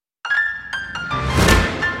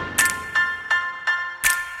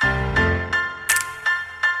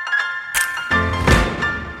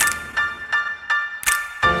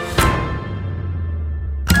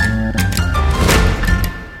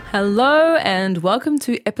Hello and welcome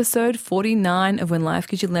to episode 49 of When Life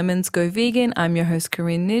Gives You Lemons, Go Vegan. I'm your host,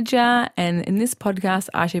 Corinne Nidja, and in this podcast,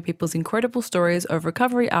 I share people's incredible stories of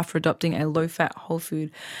recovery after adopting a low-fat, whole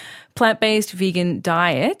food, plant-based vegan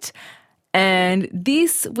diet. And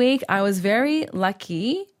this week, I was very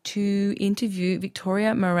lucky to interview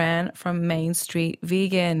Victoria Moran from Main Street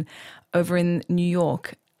Vegan over in New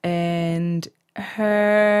York. And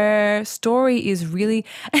her story is really,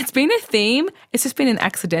 it's been a theme. It's just been an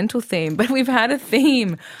accidental theme, but we've had a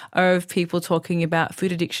theme of people talking about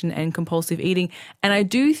food addiction and compulsive eating. And I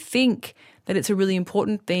do think that it's a really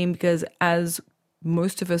important theme because, as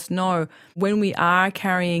most of us know, when we are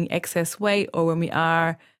carrying excess weight or when we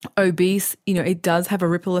are obese, it does have a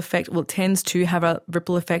ripple effect. Well, it tends to have a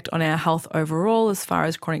ripple effect on our health overall as far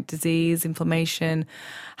as chronic disease, inflammation,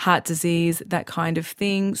 heart disease, that kind of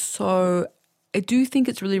thing. So I do think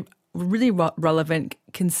it's really relevant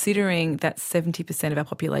considering that 70% of our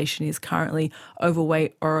population is currently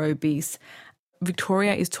overweight or obese.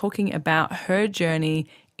 Victoria is talking about her journey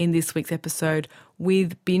in this week's episode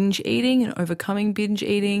with binge eating and overcoming binge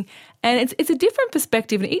eating. And it's a different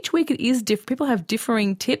perspective, and each week it is different. People have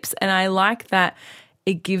differing tips, and I like that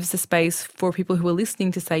it gives the space for people who are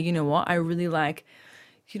listening to say, you know what, I really like,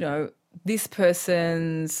 this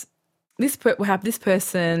person's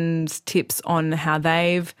tips on how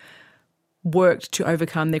they've worked to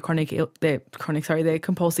overcome their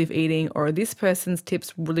compulsive eating, or this person's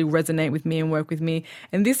tips really resonate with me and work with me.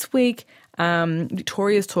 And this week,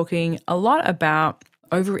 Victoria's talking a lot about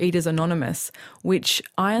Overeaters Anonymous, which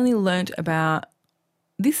I only learnt about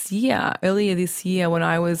earlier this year when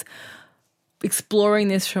I was exploring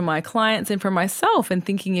this for my clients and for myself and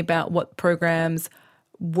thinking about what programs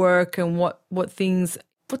work and what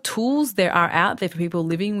tools there are out there for people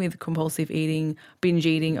living with compulsive eating, binge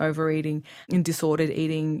eating, overeating, and disordered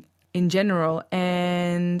eating in general.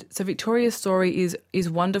 And so Victoria's story is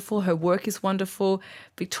wonderful. Her work is wonderful.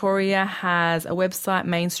 Victoria has a website,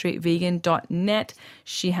 mainstreetvegan.net.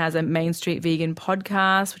 She has a Main Street Vegan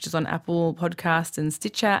podcast, which is on Apple Podcasts and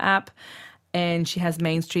Stitcher app. And she has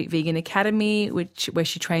Main Street Vegan Academy, where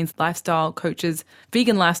she trains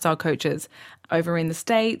vegan lifestyle coaches over in the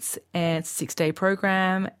States, and it's a 6-day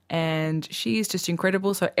program, and she is just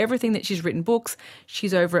incredible. So everything that she's written books,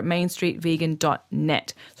 she's over at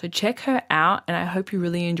mainstreetvegan.net. So check her out, and I hope you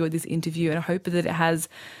really enjoyed this interview, and I hope that it has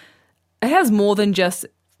more than just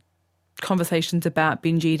conversations about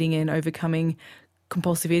binge eating and overcoming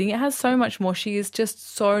compulsive eating. It has so much more. She is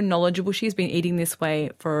just so knowledgeable. She's been eating this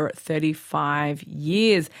way for 35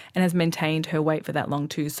 years and has maintained her weight for that long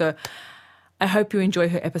too. So I hope you enjoy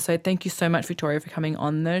her episode. Thank you so much, Victoria, for coming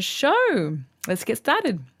on the show. Let's get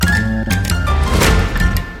started.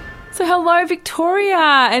 So hello,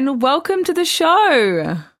 Victoria, and welcome to the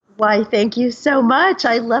show. Why, thank you so much.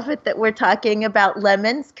 I love it that we're talking about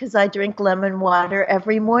lemons because I drink lemon water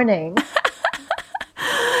every morning.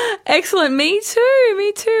 Excellent. Me too.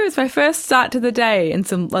 It's my first start to the day,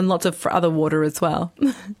 and lots of other water as well.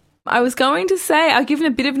 I was going to say, I've given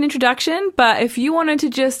a bit of an introduction, but if you wanted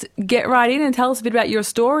to just get right in and tell us a bit about your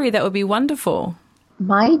story, that would be wonderful.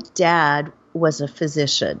 My dad was a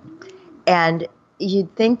physician, and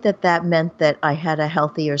you'd think that meant that I had a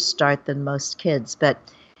healthier start than most kids, but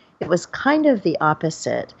it was kind of the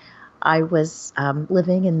opposite. I was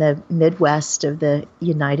living in the Midwest of the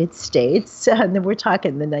United States, and we're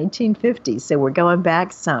talking the 1950s, so we're going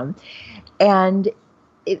back some. And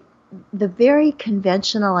the very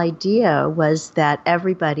conventional idea was that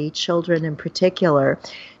everybody, children in particular,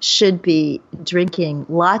 should be drinking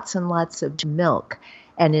lots and lots of milk.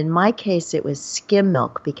 And in my case, it was skim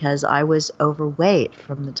milk because I was overweight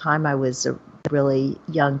from the time I was a really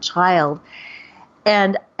young child.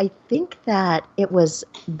 And I think that it was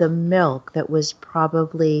the milk that was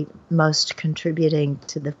probably most contributing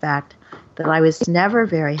to the fact that I was never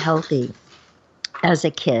very healthy as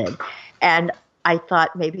a kid. And I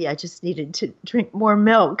thought maybe I just needed to drink more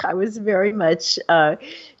milk. I was very much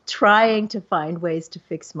trying to find ways to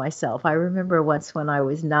fix myself. I remember once when I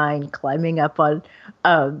was 9 climbing up on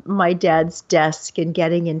my dad's desk and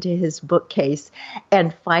getting into his bookcase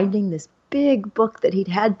and finding this big book that he'd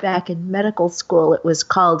had back in medical school. It was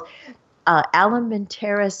called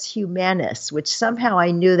Alimentaris Humanis, which somehow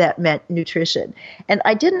I knew that meant nutrition. And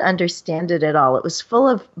I didn't understand it at all. It was full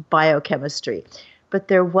of biochemistry. But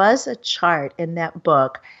there was a chart in that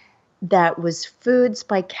book that was foods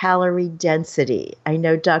by calorie density. I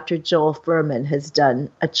know Dr. Joel Fuhrman has done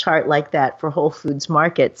a chart like that for Whole Foods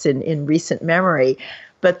markets in recent memory,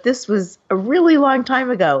 but this was a really long time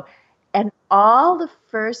ago. And all the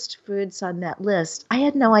first foods on that list, I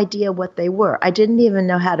had no idea what they were. I didn't even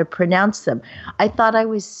know how to pronounce them. I thought I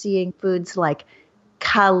was seeing foods like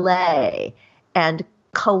Calais and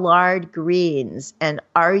collard greens and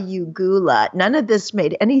arugula. None of this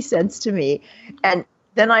made any sense to me. And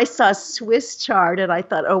then I saw Swiss chard and I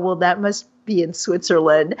thought, oh, well, that must be in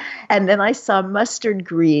Switzerland. And then I saw mustard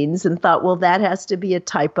greens and thought, well, that has to be a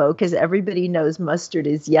typo because everybody knows mustard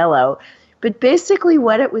is yellow. But basically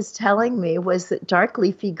what it was telling me was that dark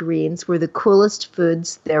leafy greens were the coolest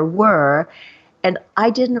foods there were. And I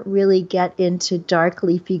didn't really get into dark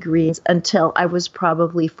leafy greens until I was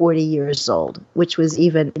probably 40 years old, which was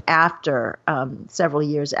even after, several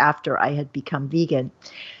years after I had become vegan.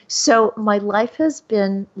 So my life has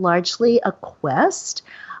been largely a quest.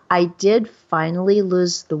 I did finally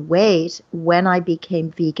lose the weight when I became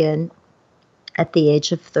vegan at the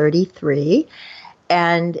age of 33.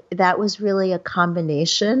 And that was really a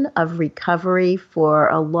combination of recovery for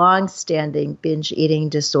a long-standing binge eating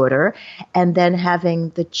disorder and then having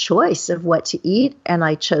the choice of what to eat. And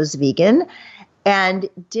I chose vegan and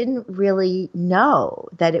didn't really know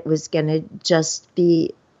that it was going to just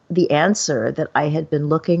be the answer that I had been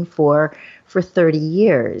looking for 30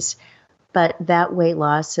 years. But that weight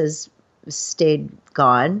loss has stayed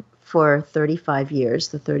gone for 35 years,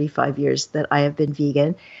 the 35 years that I have been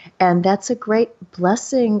vegan. And that's a great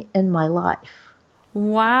blessing in my life.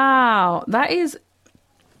 Wow. That is,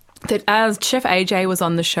 that as Chef AJ was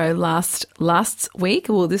on the show last week,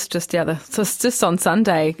 well, this just just on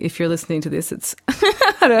Sunday, if you're listening to this, it's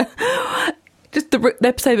just the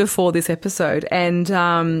episode before this episode.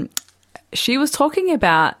 And she was talking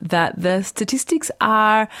about that the statistics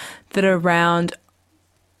are that around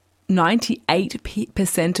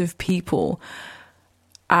 98% of people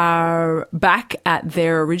are back at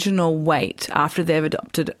their original weight after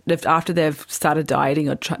they've started dieting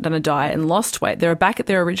or done a diet and lost weight. They're back at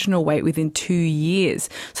their original weight within 2 years.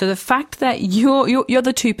 So the fact that you're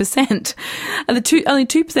the 2%, and only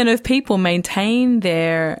 2% of people maintain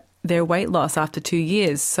their weight loss after 2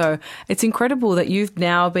 years. So it's incredible that you've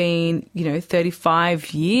now been,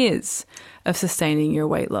 35 years of sustaining your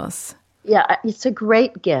weight loss. Yeah, it's a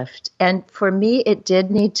great gift. And for me, it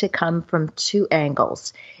did need to come from two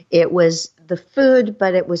angles. It was the food,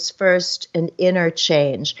 but it was first an inner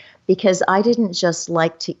change because I didn't just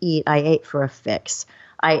like to eat. I ate for a fix.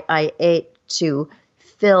 I ate to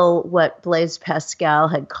fill what Blaise Pascal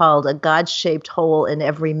had called a God-shaped hole in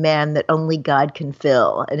every man that only God can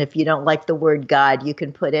fill. And if you don't like the word God, you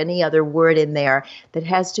can put any other word in there that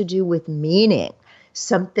has to do with meaning,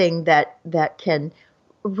 something that can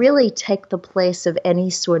really take the place of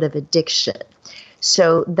any sort of addiction.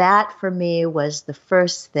 So that for me was the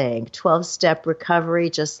first thing, 12-step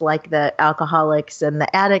recovery, just like the alcoholics and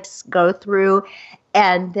the addicts go through.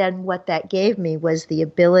 And then what that gave me was the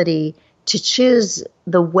ability to choose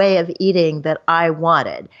the way of eating that I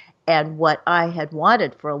wanted. And what I had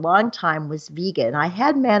wanted for a long time was vegan. I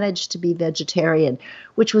had managed to be vegetarian,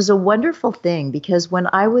 which was a wonderful thing because when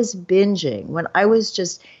I was binging, when I was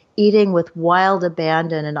just eating with wild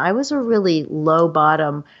abandon, and I was a really low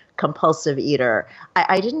bottom compulsive eater.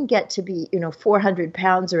 I didn't get to be, 400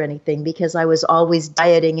 pounds or anything because I was always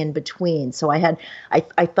dieting in between. So I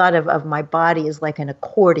thought of my body as like an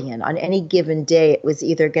accordion. On any given day, it was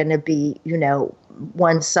either going to be,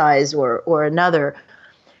 one size or another.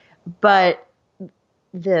 But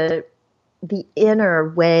the inner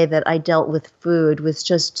way that I dealt with food was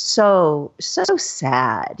just so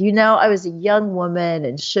sad. I was a young woman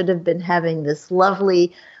and should have been having this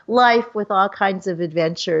lovely life with all kinds of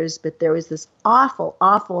adventures, but there was this awful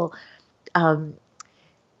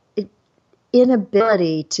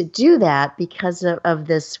inability to do that because of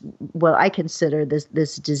this, what I consider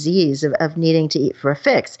this disease of needing to eat for a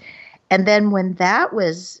fix. And then when that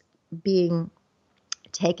was being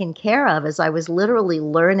taken care of, as I was literally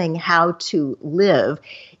learning how to live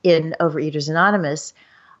in Overeaters Anonymous,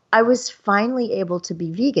 I was finally able to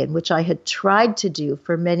be vegan, which I had tried to do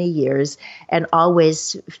for many years and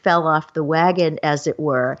always fell off the wagon, as it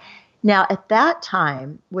were. Now, at that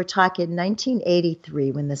time, we're talking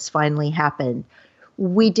 1983 when this finally happened,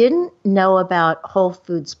 we didn't know about whole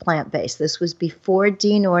foods plant-based. This was before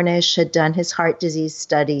Dean Ornish had done his heart disease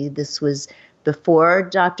study. This was before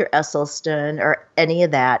Dr. Esselstyn or any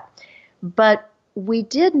of that. But we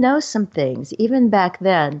did know some things, even back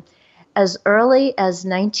then. As early as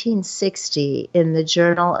 1960, in the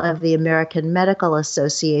Journal of the American Medical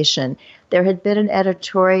Association, there had been an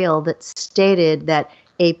editorial that stated that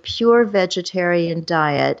a pure vegetarian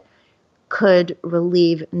diet could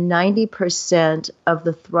relieve 90% of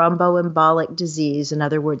the thromboembolic disease, in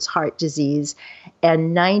other words, heart disease,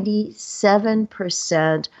 and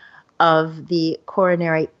 97% of the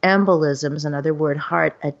coronary embolisms, in other words,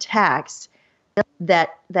 heart attacks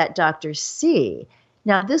that doctors see.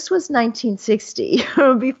 Now, this was 1960,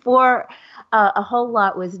 before a whole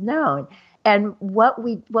lot was known. And what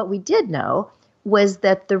we did know was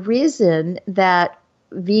that the reason that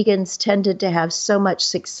vegans tended to have so much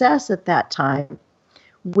success at that time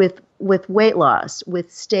with weight loss,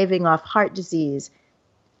 with staving off heart disease,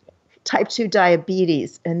 type 2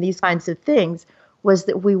 diabetes, and these kinds of things, was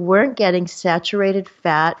that we weren't getting saturated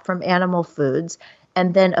fat from animal foods.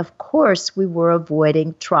 And then, of course, we were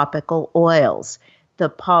avoiding tropical oils, the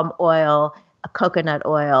palm oil, coconut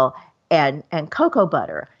oil, and cocoa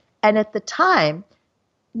butter. And at the time,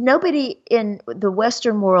 nobody in the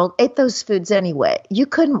Western world ate those foods anyway. You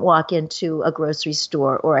couldn't walk into a grocery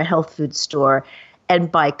store or a health food store and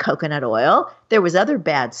buy coconut oil. There was other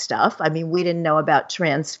bad stuff. I mean, we didn't know about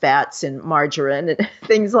trans fats and margarine and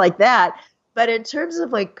things like that. But in terms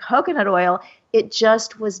of like coconut oil, it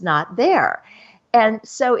just was not there. And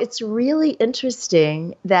so it's really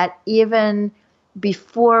interesting that even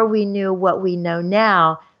before we knew what we know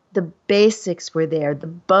now, the basics were there. The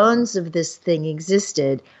bones of this thing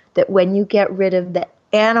existed, that when you get rid of the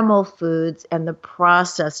animal foods and the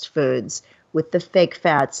processed foods with the fake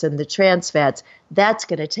fats and the trans fats, that's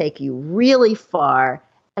going to take you really far.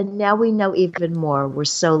 And now we know even more. We're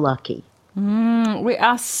so lucky. We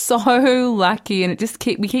are so lucky, and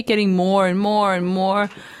we keep getting more and more and more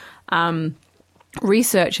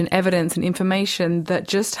research and evidence and information that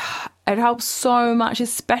just, it helps so much,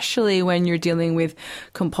 especially when you're dealing with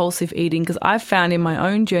compulsive eating. Because I've found in my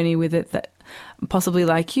own journey with it that, possibly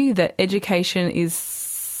like you, that education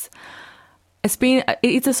it's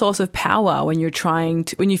a source of power when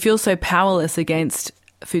when you feel so powerless against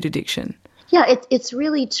food addiction. Yeah, it's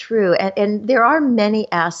really true. And there are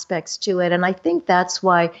many aspects to it. And I think that's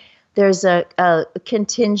why there's a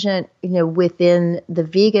contingent, within the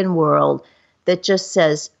vegan world that just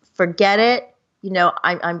says, forget it.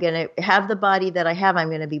 I'm going to have the body that I have. I'm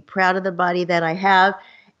going to be proud of the body that I have.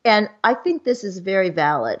 And I think this is very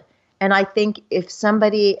valid. And I think if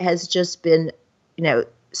somebody has just been,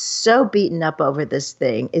 so beaten up over this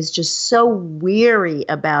thing, is just so weary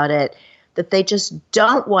about it, that they just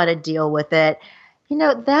don't want to deal with it,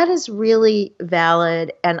 that is really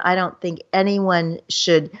valid. And I don't think anyone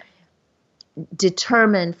should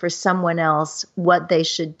determine for someone else what they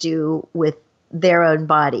should do with their own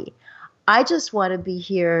body. I just want to be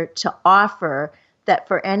here to offer that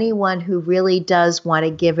for anyone who really does want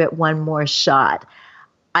to give it one more shot.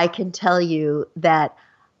 I can tell you that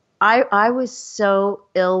I was so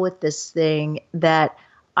ill with this thing that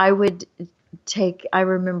I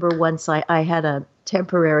remember once I had a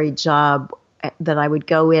temporary job that I would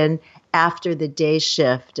go in after the day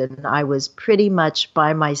shift, and I was pretty much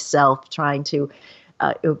by myself trying to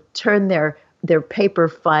turn their paper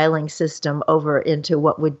filing system over into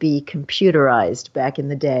what would be computerized back in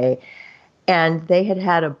the day. And they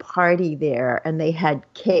had a party there, and they had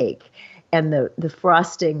cake, and the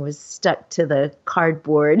frosting was stuck to the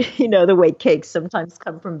cardboard, the way cakes sometimes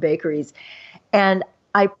come from bakeries. And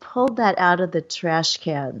I pulled that out of the trash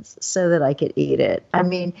cans so that I could eat it. I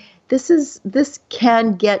mean, this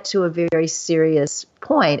can get to a very serious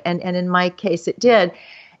point, and in my case it did.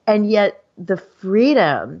 And yet the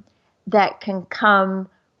freedom that can come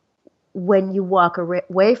when you walk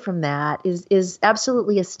away from that is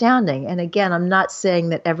absolutely astounding. And again, I'm not saying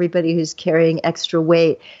that everybody who's carrying extra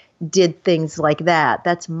weight did things like that.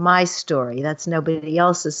 That's my story. That's nobody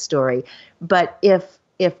else's story. But if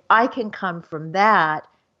I can come from that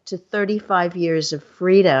to 35 years of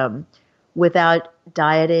freedom without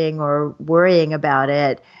dieting or worrying about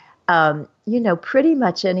it, pretty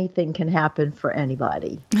much anything can happen for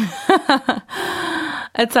anybody.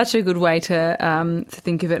 It's such a good way to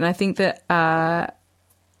think of it. And I think that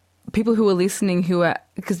people who are listening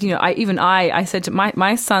because, I said to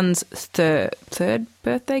my son's third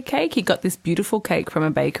birthday cake, he got this beautiful cake from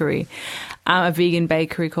a bakery, a vegan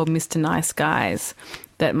bakery called Mr. Nice Guys,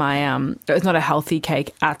 that it's not a healthy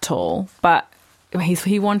cake at all, but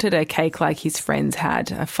he wanted a cake like his friends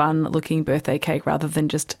had, a fun-looking birthday cake rather than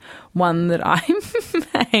just one that I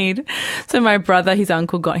made. So my brother, his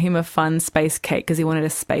uncle, got him a fun space cake because he wanted a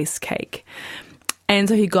space cake. And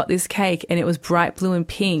so he got this cake, and it was bright blue and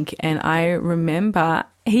pink. And I remember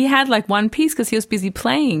he had like one piece because he was busy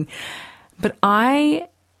playing. But I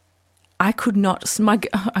I could not,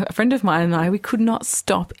 a friend of mine and I, we could not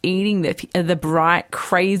stop eating the bright,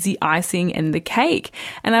 crazy icing and the cake.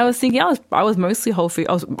 And I was thinking, I was mostly whole food.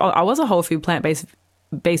 I was a whole food plant-based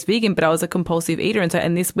vegan, but I was a compulsive eater. And so,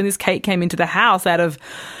 when this cake came into the house out of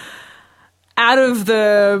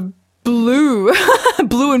the blue,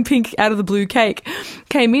 blue and pink, out of the blue cake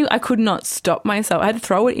came in, I could not stop myself. I had to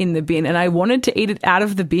throw it in the bin, and I wanted to eat it out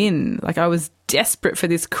of the bin. Like, I was desperate for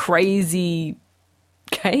this crazy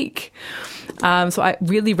cake. So it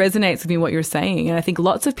really resonates with me what you're saying. And I think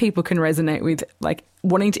lots of people can resonate with, like,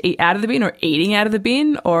 wanting to eat out of the bin or eating out of the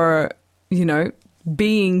bin, or, you know,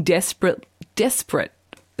 being desperate,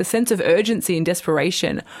 the sense of urgency and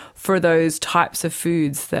desperation for those types of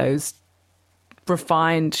foods, those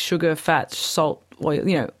refined sugar, fat, salt, oil,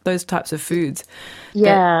 you know, those types of foods.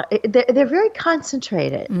 Yeah, they're very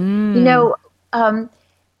concentrated. You know,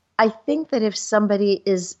 I think that if somebody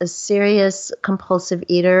is a serious compulsive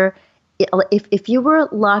eater, if you were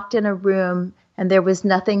locked in a room and there was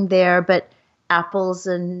nothing there but apples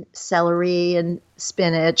and celery and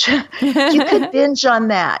spinach, you could binge on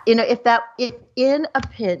that. You know, if in a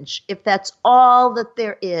pinch, if that's all that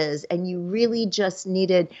there is, and you really just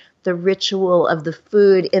needed the ritual of the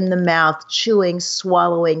food in the mouth, chewing,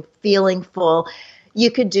 swallowing, feeling full,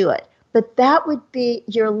 you could do it. But that would be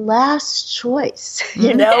your last choice.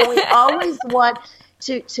 You know, we always want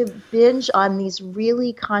to binge on these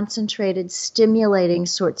really concentrated, stimulating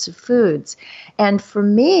sorts of foods. And for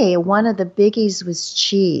me, one of the biggies was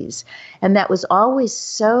cheese. And that was always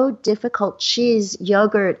so difficult. Cheese,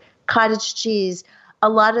 yogurt, cottage cheese, a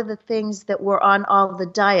lot of the things that were on all the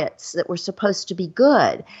diets that were supposed to be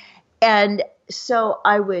good. And so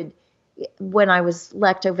when I was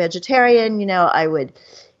lacto-vegetarian, you know, I would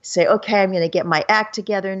say, okay, I'm going to get my act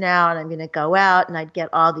together now, and I'm going to go out, and I'd get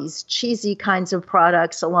all these cheesy kinds of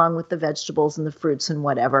products along with the vegetables and the fruits and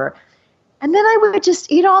whatever. And then I would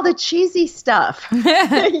just eat all the cheesy stuff,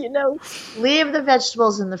 you know, leave the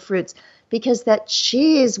vegetables and the fruits, because that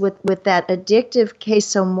cheese with that addictive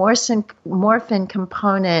casomorphin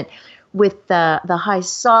component, with the high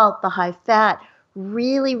salt, the high fat,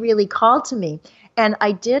 really, really called to me. And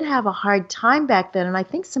I did have a hard time back then, and I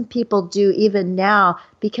think some people do even now,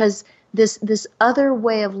 because this other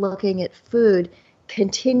way of looking at food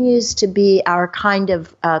continues to be our kind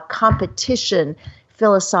of competition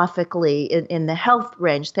philosophically in the health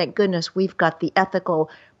range. Thank goodness we've got the ethical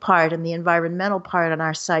part and the environmental part on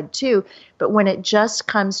our side too. But when it just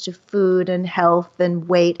comes to food and health and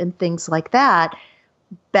weight and things like that,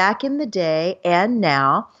 back in the day and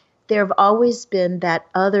now, there have always been that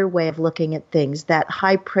other way of looking at things, that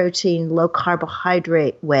high protein, low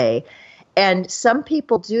carbohydrate way. And some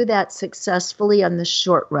people do that successfully on the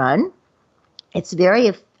short run. It's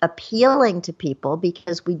very appealing to people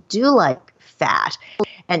because we do like fat,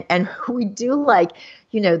 and we do like,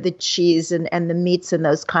 you know, the cheese and the meats and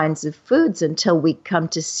those kinds of foods, until we come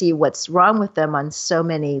to see what's wrong with them on so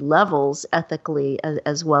many levels, ethically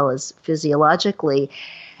as well as physiologically.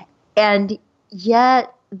 And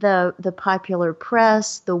yet the popular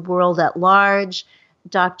press, the world at large,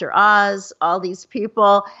 Dr. Oz, all these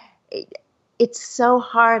people, it's so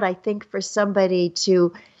hard, I think, for somebody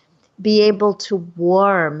to be able to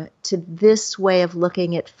warm to this way of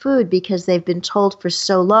looking at food, because they've been told for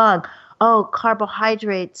so long, oh,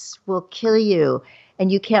 carbohydrates will kill you,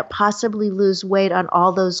 and you can't possibly lose weight on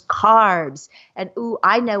all those carbs. And, ooh,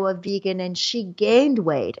 I know a vegan and she gained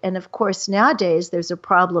weight. And of course, nowadays there's a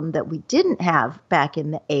problem that we didn't have back in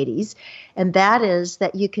the 80s. And that is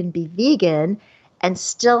that you can be vegan and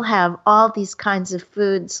still have all these kinds of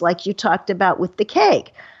foods like you talked about with the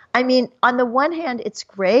cake. I mean, on the one hand, it's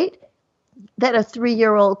great that a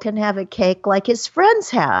 3-year-old can have a cake like his friends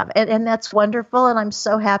have. And that's wonderful. And I'm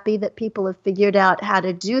so happy that people have figured out how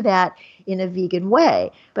to do that in a vegan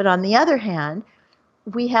way. But on the other hand,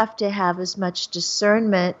 we have to have as much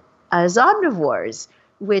discernment as omnivores,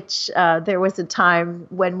 which there was a time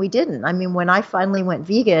when we didn't. I mean, when I finally went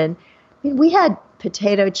vegan, I mean, we had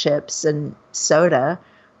potato chips and soda,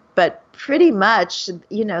 but pretty much,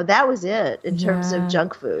 you know, that was it in terms of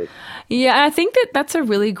junk food. Yeah, I think that's a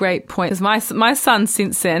really great point. My son,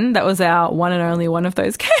 since then, that was our one and only one of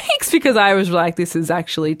those cakes, because I was like, this is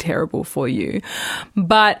actually terrible for you.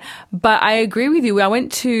 But I agree with you. I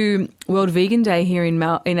went to World Vegan Day here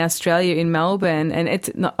in Australia, in Melbourne,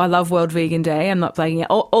 and I love World Vegan Day. I'm not playing it.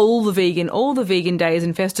 All the vegan days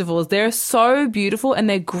and festivals, they're so beautiful, and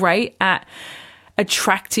they're great at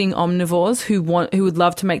attracting omnivores who would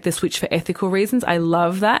love to make the switch for ethical reasons. I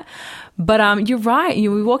love that. But you're right.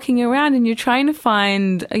 You're walking around and you're trying to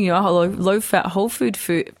find, you know, low fat, whole food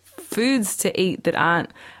foods to eat that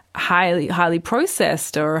aren't highly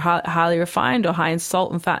processed or highly refined or high in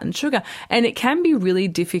salt and fat and sugar. And it can be really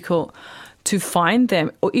difficult to find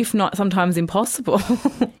them, or if not, sometimes impossible.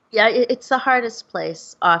 Yeah, it's the hardest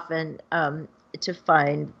place often to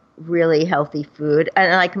find really healthy food.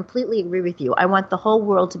 And I completely agree with you. I want the whole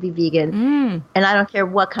world to be vegan, and I don't care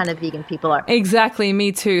what kind of vegan people are. Exactly,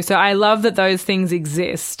 me too. So I love that those things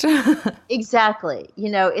exist. Exactly.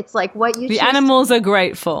 It's like what you The animals are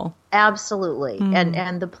grateful. Absolutely.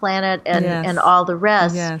 And the planet and all the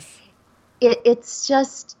rest. Yes. It's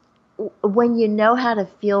just when you know how to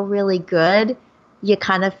feel really good, you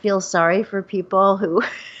kind of feel sorry for people who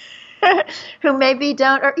who maybe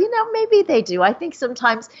don't, or maybe they do. I think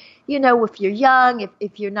sometimes, if you're young,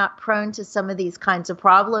 if you're not prone to some of these kinds of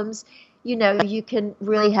problems, you can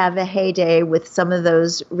really have a heyday with some of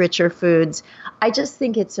those richer foods. I just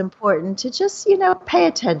think it's important to just, pay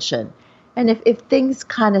attention. And if things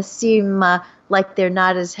kind of seem like they're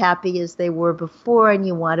not as happy as they were before and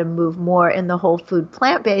you want to move more in the whole food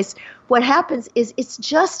plant-based, what happens is it's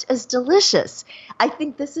just as delicious. I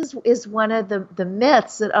think this is one of the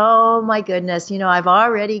myths that, oh my goodness, I've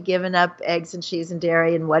already given up eggs and cheese and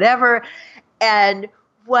dairy and whatever. And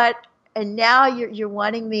now you're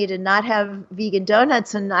wanting me to not have vegan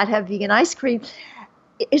donuts and not have vegan ice cream.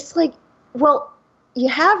 It's like, well, you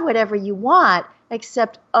have whatever you want,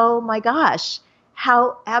 except, oh my gosh,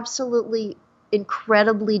 how absolutely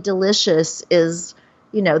incredibly delicious is,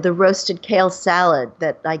 the roasted kale salad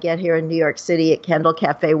that I get here in New York City at Kendall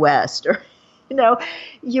Cafe West. Or,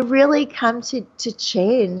 you really come to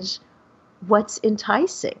change what's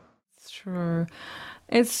enticing. It's true.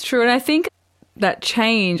 And I think that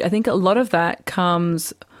change, I think a lot of that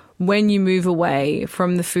comes when you move away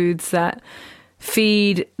from the foods that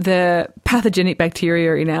feed the pathogenic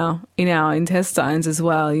bacteria in our intestines as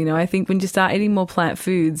well. I think when you start eating more plant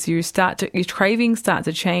foods, your cravings start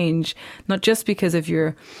to change, not just because of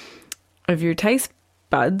your taste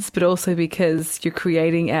buds, but also because you're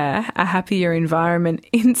creating a happier environment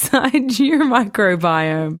inside your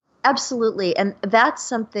microbiome. Absolutely. And that's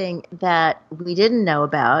something that we didn't know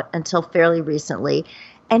about until fairly recently.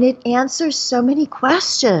 And it answers so many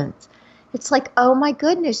questions. It's like, oh my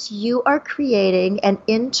goodness, you are creating an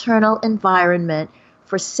internal environment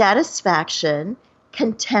for satisfaction,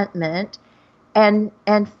 contentment, and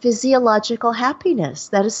physiological happiness.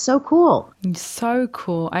 That is so cool. So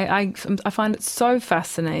cool. I find it so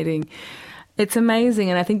fascinating. It's amazing.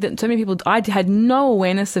 And I think that so many people, I had no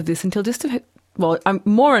awareness of this until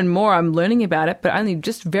more and more I'm learning about it, but only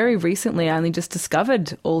just very recently, I only just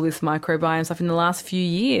discovered all this microbiome stuff in the last few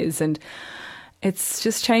years. And it's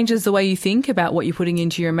just changes the way you think about what you're putting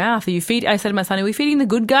into your mouth. I said to my son, are we feeding the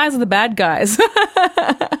good guys or the bad guys?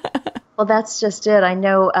 Well, that's just it. I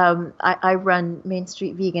know I run Main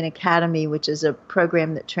Street Vegan Academy, which is a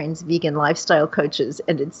program that trains vegan lifestyle coaches.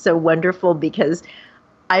 And it's so wonderful because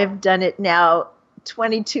I've done it now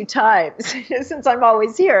 22 times since I'm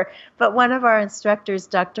always here. But one of our instructors,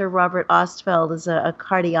 Dr. Robert Ostfeld, is a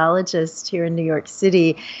cardiologist here in New York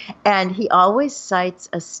City. And he always cites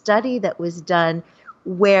a study that was done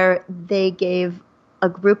where they gave a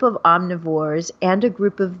group of omnivores and a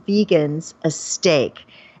group of vegans a steak.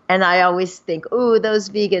 And I always think, ooh, those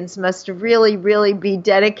vegans must really, really be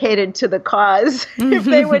dedicated to the cause if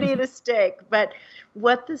they would eat a steak. But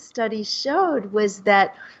what the study showed was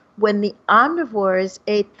that when the omnivores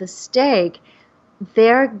ate the steak,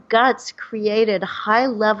 their guts created high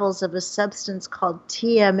levels of a substance called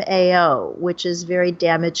TMAO, which is very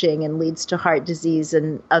damaging and leads to heart disease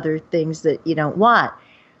and other things that you don't want.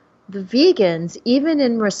 The vegans, even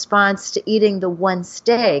in response to eating the one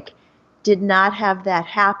steak, did not have that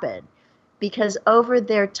happen because over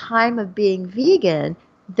their time of being vegan,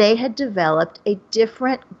 they had developed a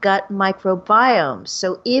different gut microbiome.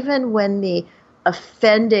 So even when the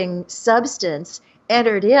offending substance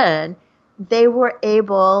entered in, they were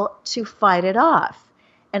able to fight it off.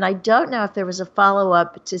 And I don't know if there was a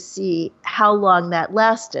follow-up to see how long that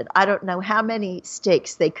lasted. I don't know how many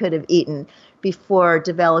steaks they could have eaten before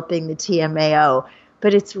developing the TMAO.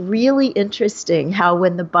 But it's really interesting how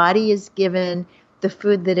when the body is given the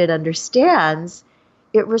food that it understands,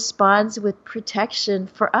 it responds with protection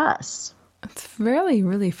for us. It's really,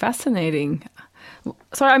 really fascinating.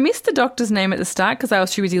 Sorry, I missed the doctor's name at the start because I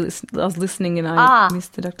was listening and I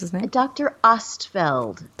missed the doctor's name. Dr.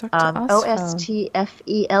 Ostfeld. Dr. Ostfeld.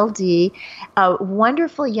 Ostfeld. A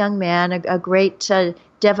wonderful young man, a great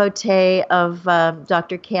devotee of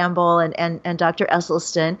Dr. Campbell and Dr.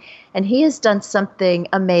 Esselstyn. And he has done something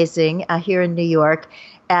amazing here in New York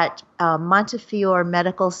at Montefiore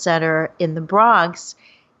Medical Center in the Bronx.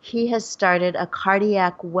 he has started a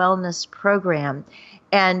cardiac wellness program.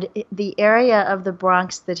 And the area of the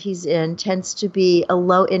Bronx that he's in tends to be a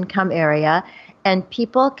low-income area, and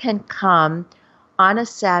people can come on a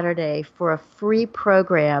Saturday for a free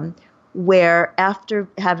program where, after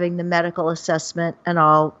having the medical assessment and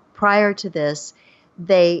all prior to this,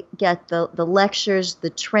 they get the lectures, the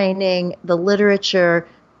training, the literature,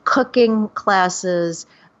 cooking classes,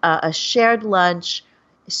 a shared lunch,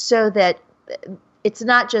 so that it's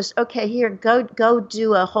not just, okay, here, go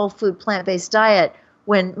do a whole food plant-based diet,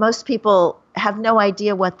 when most people have no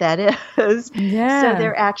idea what that is. Yeah. So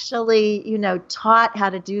they're actually, taught how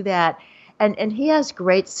to do that. And he has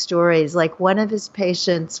great stories. Like, one of his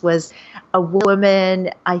patients was a woman,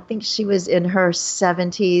 I think she was in her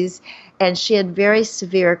 70s, and she had very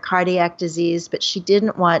severe cardiac disease, but she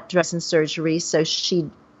didn't want drugs and surgery, so she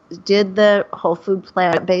did the whole food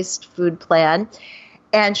plant-based food plan,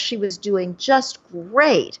 and she was doing just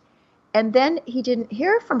great. And then he didn't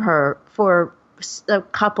hear from her for a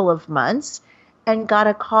couple of months, and got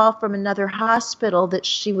a call from another hospital that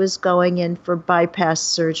she was going in for bypass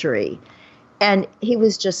surgery. And he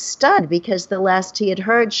was just stunned, because the last he had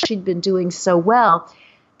heard, she'd been doing so well.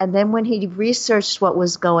 And then when he researched what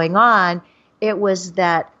was going on, it was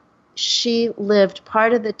that she lived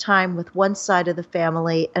part of the time with one side of the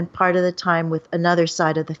family and part of the time with another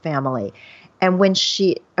side of the family. And when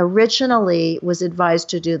she originally was advised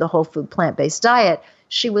to do the whole food plant-based diet,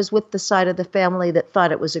 she was with the side of the family that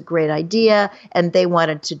thought it was a great idea, and they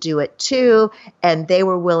wanted to do it too, and they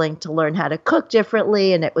were willing to learn how to cook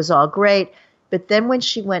differently, and it was all great. But then when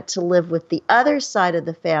she went to live with the other side of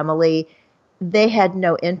the family, they had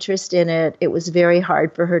no interest in it. It was very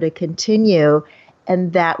hard for her to continue,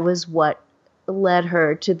 and that was what led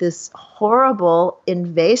her to this horrible,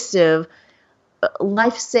 invasive,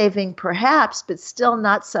 life-saving perhaps, but still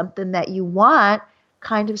not something that you want,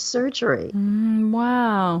 kind of surgery.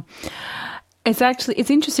 Wow. It's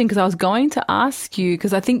interesting, because I was going to ask you,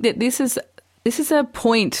 because I think that this is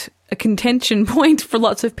a contention point for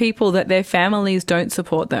lots of people, that their families don't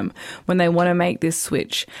support them when they want to make this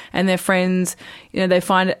switch, and their friends, they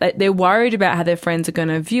find it, they're worried about how their friends are going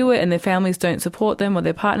to view it, and their families don't support them, or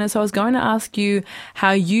their partners. So I was going to ask you how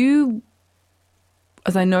you,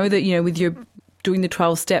 as I know that, with your doing the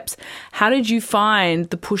 12 steps, how did you find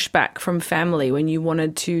the pushback from family when you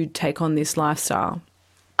wanted to take on this lifestyle?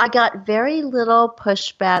 I got very little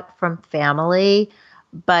pushback from family,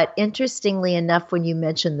 but interestingly enough, when you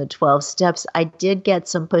mentioned the 12 steps, I did get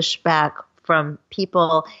some pushback from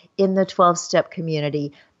people in the 12-step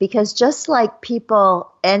community, because just like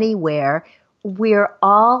people anywhere, we're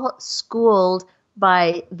all schooled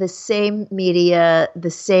by the same media, the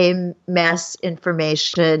same mass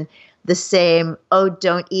information, the same, oh,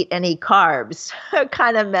 don't eat any carbs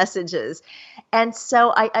kind of messages. And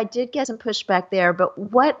so I did get some pushback there. But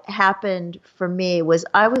what happened for me was,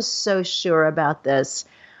 I was so sure about this.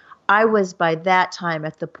 I was, by that time,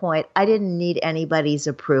 at the point, I didn't need anybody's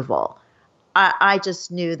approval. I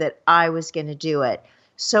just knew that I was going to do it.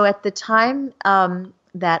 So at the time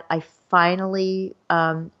that I finally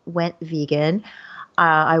went vegan,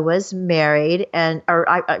 I was married, and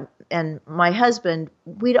my husband,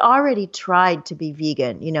 we'd already tried to be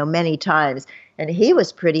vegan, many times, and he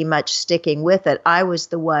was pretty much sticking with it. I was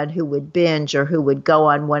the one who would binge, or who would go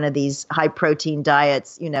on one of these high protein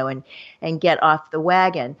diets, and get off the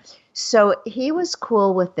wagon. So he was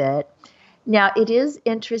cool with it. Now, it is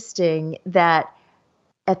interesting that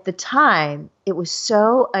at the time, it was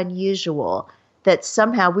so unusual that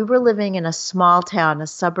somehow we were living in a small town, a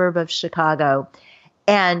suburb of Chicago,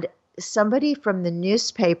 and somebody from the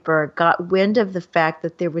newspaper got wind of the fact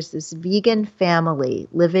that there was this vegan family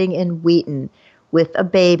living in Wheaton with a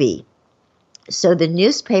baby. So the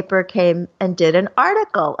newspaper came and did an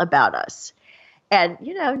article about us. And,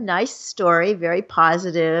 nice story, very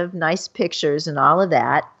positive, nice pictures and all of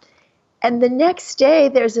that. And the next day,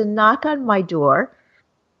 there's a knock on my door,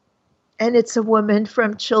 and it's a woman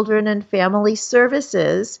from Children and Family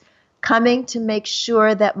Services coming to make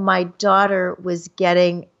sure that my daughter was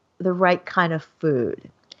getting the right kind of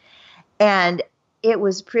food. And it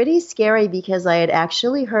was pretty scary, because I had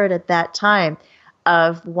actually heard at that time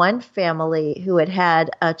of one family who had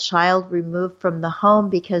had a child removed from the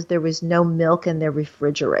home because there was no milk in their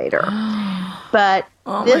refrigerator. But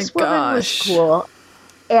this woman was cool.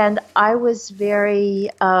 And I was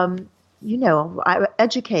very,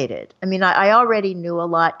 educated. I mean, I already knew a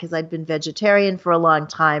lot, because I'd been vegetarian for a long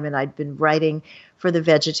time, and I'd been writing for the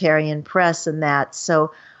Vegetarian Press and that.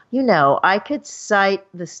 So, I could cite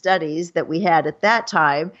the studies that we had at that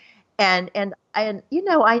time, and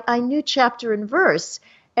I knew chapter and verse.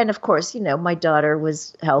 And of course, my daughter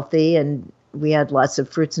was healthy and we had lots of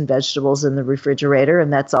fruits and vegetables in the refrigerator,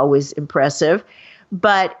 and that's always impressive.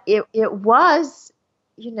 But it was,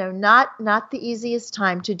 not the easiest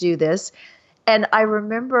time to do this. And I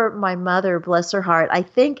remember my mother, bless her heart, I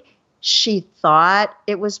think she thought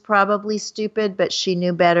it was probably stupid, but she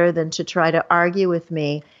knew better than to try to argue with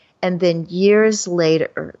me. And then years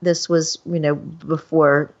later, this was,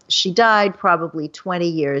 before she died, probably 20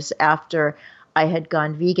 years after I had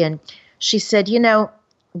gone vegan, she said,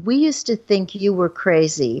 we used to think you were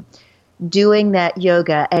crazy doing that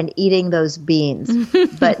yoga and eating those beans.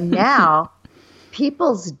 But now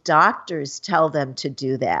people's doctors tell them to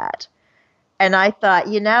do that. And I thought,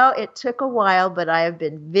 it took a while, but I have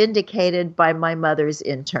been vindicated by my mother's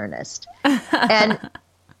internist. And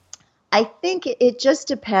I think it just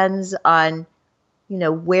depends on,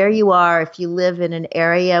 where you are. If you live in an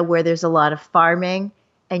area where there's a lot of farming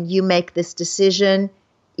and you make this decision,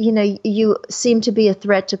 you seem to be a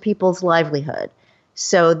threat to people's livelihood.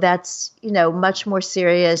 So that's, much more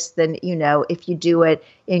serious than, if you do it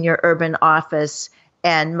in your urban office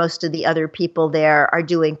and most of the other people there are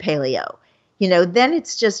doing paleo. Then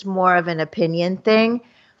it's just more of an opinion thing.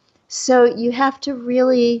 So you have to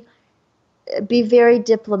really be very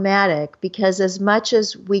diplomatic, because as much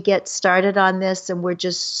as we get started on this and we're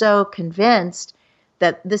just so convinced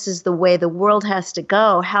that this is the way the world has to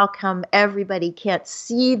go, how come everybody can't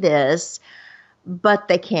see this, but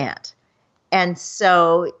they can't? And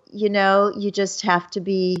so, you just have to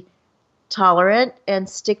be tolerant and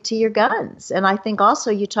stick to your guns. And I think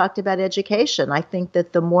also you talked about education. I think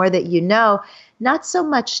that the more that you know, not so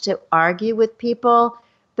much to argue with people,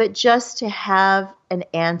 but just to have an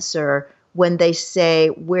answer when they say,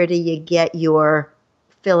 where do you get your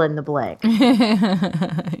fill in the blank?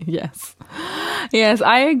 Yes. Yes,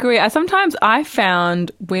 I agree. Sometimes I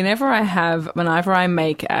found whenever I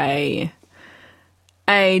make a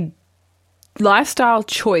lifestyle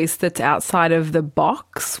choice that's outside of the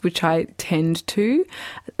box, which I tend to,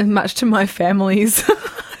 much to my family's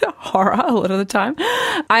horror a lot of the time,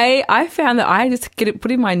 I found that I just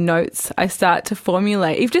put in my notes, I start to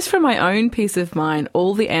formulate, if just for my own peace of mind,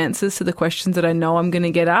 all the answers to the questions that I know I'm going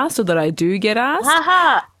to get asked or that I do get asked.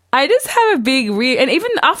 I just have a big and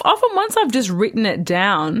even often once I've just written it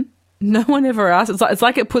down, no one ever asks. It's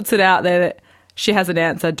like it puts it out there that she has an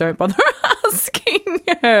answer, don't bother asking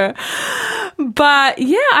her. But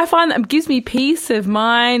yeah, I find that gives me peace of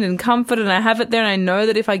mind and comfort, and I have it there, and I know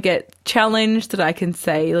that if I get challenged that I can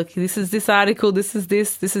say, look, this is this article, this is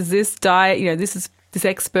this diet, this is this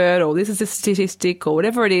expert, or this is this statistic, or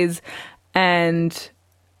whatever it is, and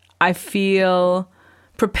I feel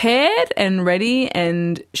prepared and ready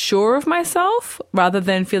and sure of myself, rather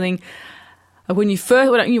than feeling when you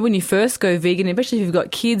first go vegan, especially if you've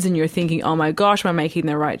got kids and you're thinking, oh my gosh, am I making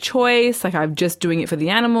the right choice? Like, I'm just doing it for the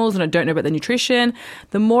animals and I don't know about the nutrition.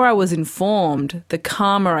 The more I was informed, the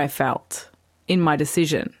calmer I felt in my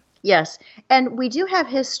decision. Yes. And we do have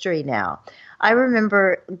history now. I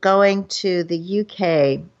remember going to the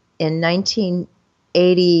UK in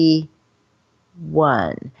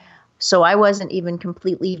 1981. So I wasn't even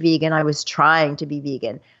completely vegan. I was trying to be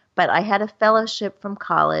vegan. But I had a fellowship from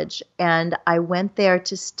college, and I went there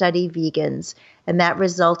to study vegans, and that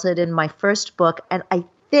resulted in my first book. And I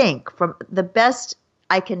think, from the best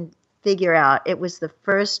I can figure out, it was the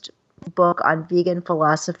first book on vegan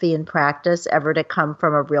philosophy and practice ever to come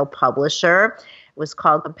from a real publisher. It was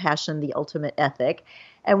called Compassion, the Ultimate Ethic.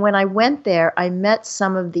 And when I went there, I met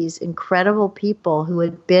some of these incredible people who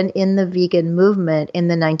had been in the vegan movement in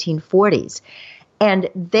the 1940s. And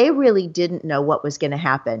they really didn't know what was going to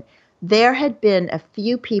happen. There had been a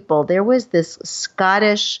few people. There was this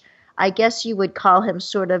Scottish, I guess you would call him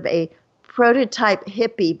sort of a prototype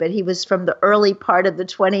hippie, but he was from the early part of the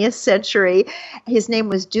 20th century. His name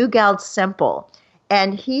was Dugald Semple.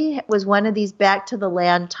 And he was one of these back to the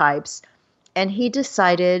land types. And he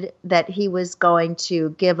decided that he was going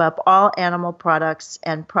to give up all animal products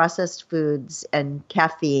and processed foods and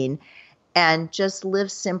caffeine and just live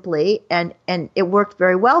simply, and it worked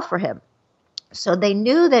very well for him. So they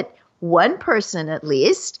knew that one person at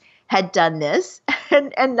least had done this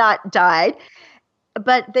and not died,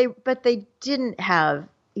 but they didn't have,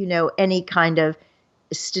 any kind of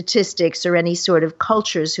statistics or any sort of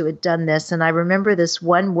cultures who had done this. And I remember this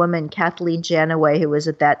one woman, Kathleen Janaway, who was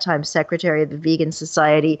at that time secretary of the Vegan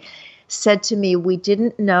Society, said to me, we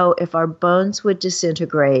didn't know if our bones would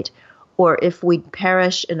disintegrate or if we'd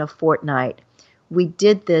perish in a fortnight. We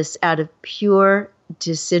did this out of pure,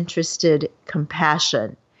 disinterested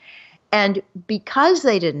compassion. And because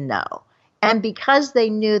they didn't know, and because they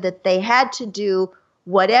knew that they had to do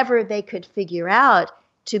whatever they could figure out,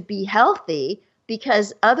 to be healthy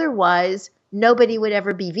because otherwise nobody would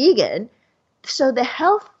ever be vegan. So the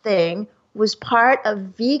health thing was part of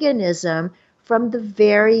veganism from the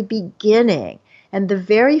very beginning. And the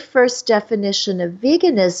very first definition of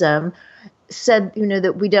veganism said,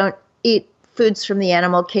 that we don't eat foods from the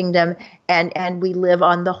animal kingdom and we live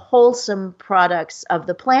on the wholesome products of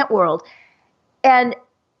the plant world. And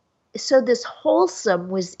so this wholesome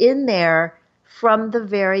was in there from the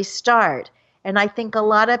very start. And I think a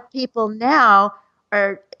lot of people now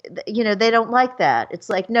are, they don't like that. It's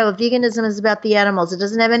like, no, veganism is about the animals. It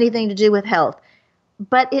doesn't have anything to do with health.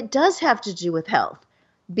 But it does have to do with health,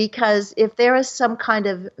 because if there is some kind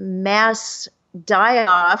of mass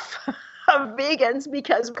die-off of vegans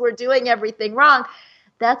because we're doing everything wrong,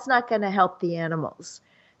 that's not going to help the animals.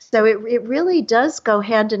 So it really does go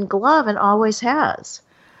hand in glove and always has.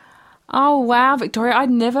 Oh, wow, Victoria, I'd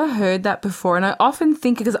never heard that before. And I often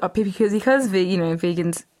think because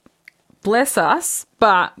vegans, bless us,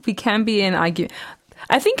 but we can be an argument.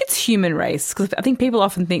 I think it's human race, because I think people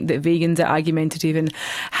often think that vegans are argumentative and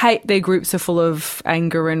hate their groups are full of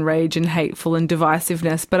anger and rage and hateful and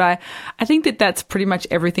divisiveness. But I think that that's pretty much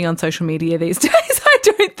everything on social media these days. I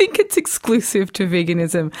don't think it's exclusive to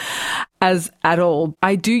veganism at all.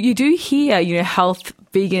 You do hear, health,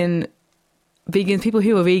 vegan people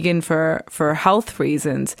who are vegan for health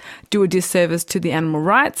reasons do a disservice to the animal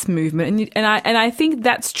rights movement, and I think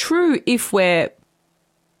that's true if we're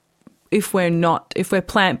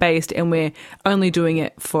plant-based and we're only doing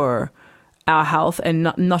it for our health and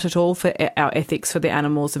not at all for our ethics for the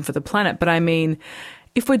animals and for the planet. But I mean,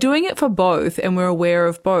 if we're doing it for both and we're aware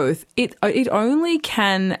of both, it only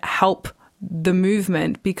can help the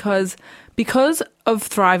movement because of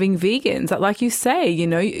thriving vegans. Like you say,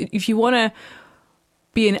 if you want to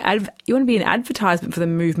be an advertisement for the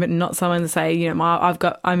movement and not someone to say,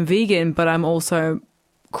 I'm vegan, but I'm also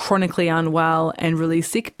chronically unwell and really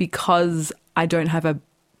sick because I don't have a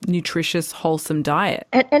nutritious, wholesome diet.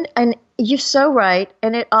 And you're so right.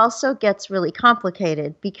 And it also gets really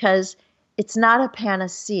complicated because it's not a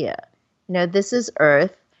panacea. This is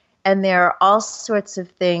Earth, and there are all sorts of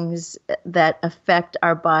things that affect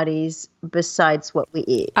our bodies besides what we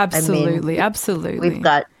eat. Absolutely, absolutely. We've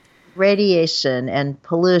got radiation and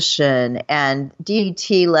pollution and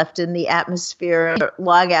DDT left in the atmosphere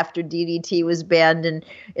long after DDT was banned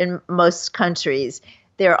in most countries.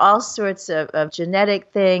 There are all sorts of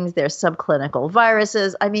genetic things. There's subclinical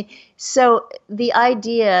viruses. So the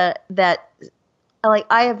idea that, I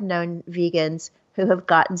have known vegans who have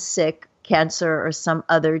gotten sick, cancer or some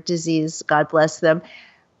other disease, God bless them,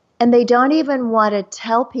 and they don't even want to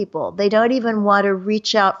tell people. They don't even want to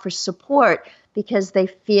reach out for support because they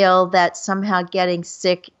feel that somehow getting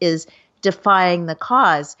sick is defying the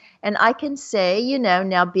cause. And I can say,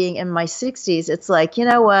 now being in my 60s, it's like,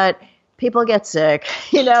 what? People get sick,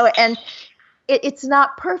 and it's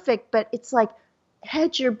not perfect, but it's like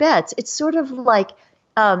hedge your bets. It's sort of like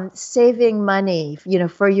saving money,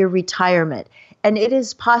 for your retirement. And it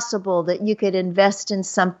is possible that you could invest in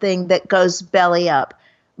something that goes belly up.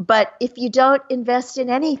 But if you don't invest in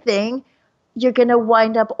anything, you're going to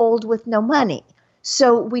wind up old with no money.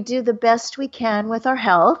 So we do the best we can with our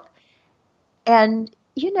health, and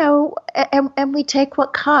and we take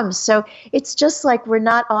what comes. So it's just like we're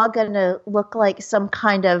not all going to look like some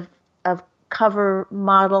kind of cover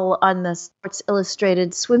model on the Sports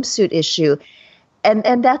Illustrated swimsuit issue.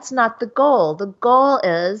 And that's not the goal. The goal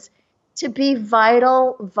is to be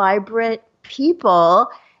vital, vibrant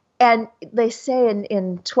people. And they say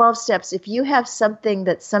in 12 steps, if you have something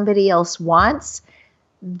that somebody else wants,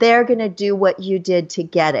 they're going to do what you did to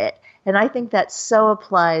get it. And I think that so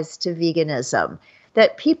applies to veganism,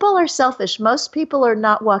 that people are selfish. Most people are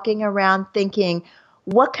not walking around thinking,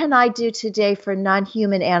 what can I do today for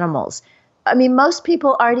non-human animals? Most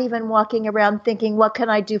people aren't even walking around thinking, what can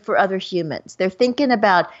I do for other humans? They're thinking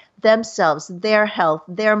about themselves, their health,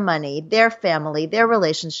 their money, their family, their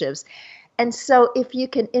relationships. And so if you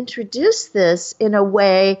can introduce this in a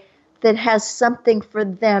way that has something for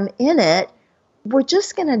them in it, we're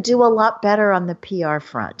just going to do a lot better on the PR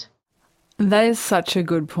front. That is such a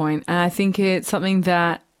good point. And I think it's something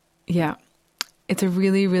that, it's a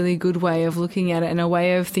really, really good way of looking at it and a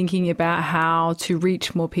way of thinking about how to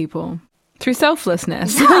reach more people through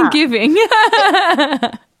selflessness and giving.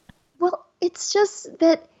 Well, it's just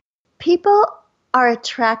that people are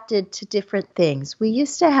attracted to different things. We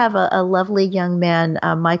used to have a lovely young man,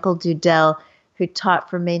 Michael Dudell, who taught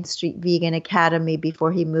for Main Street Vegan Academy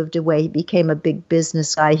before he moved away. He became a big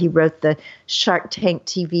business guy. He wrote the Shark Tank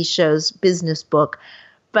TV show's business book.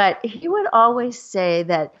 But he would always say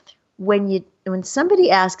that when somebody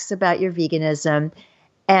asks about your veganism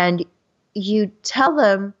And you tell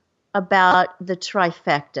them about the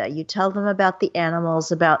trifecta. You tell them about the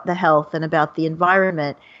animals, about the health, and about the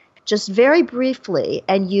environment, just very briefly,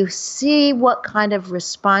 and you see what kind of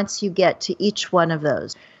response you get to each one of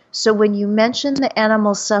those. So when you mention the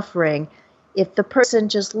animal suffering, if the person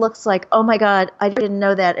just looks like, oh my God, I didn't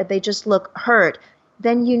know that, if they just look hurt,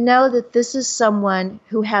 then you know that this is someone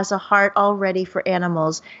who has a heart already for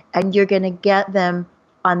animals, and you're going to get them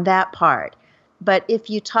on that part. But if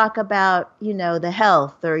you talk about, the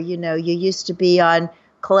health, or, you used to be on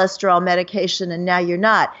cholesterol medication and now you're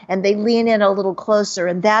not, and they lean in a little closer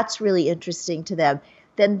and that's really interesting to them,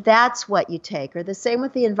 then that's what you take. Or the same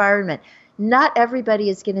with the environment. Not everybody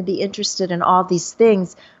is going to be interested in all these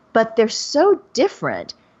things, but they're so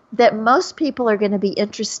different that most people are going to be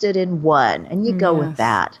interested in one, and you go with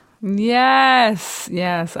that. Yes,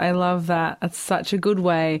 I love that. That's such a good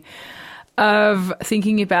way of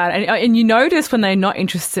thinking about it. And you notice when they're not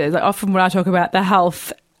interested, like often when I talk about the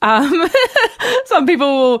health, some people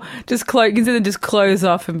will just consider just close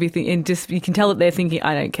off and be thinking, you can tell that they're thinking,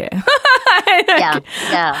 I don't care.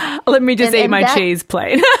 Yeah. Let me just eat my cheese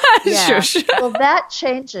plate. Yeah. Shush. Well, that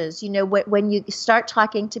changes. When you start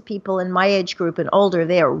talking to people in my age group and older,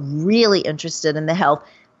 they are really interested in the health,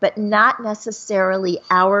 but not necessarily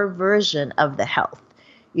our version of the health.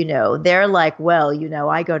 They're like, well,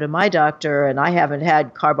 I go to my doctor and I haven't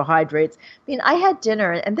had carbohydrates. I had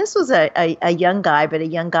dinner, and this was a young guy, but a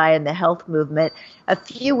young guy in the health movement a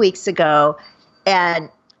few weeks ago. And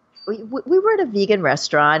we were at a vegan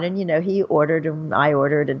restaurant, and, he ordered and I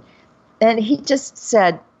ordered. And he just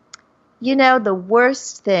said, the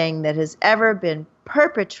worst thing that has ever been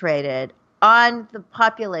perpetrated on the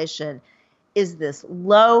population is this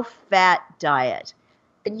low-fat diet.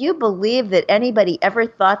 And you believe that anybody ever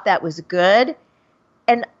thought that was good?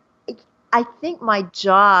 And I think my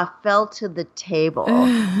jaw fell to the table.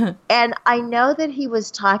 And I know that he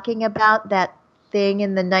was talking about that thing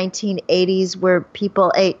in the 1980s where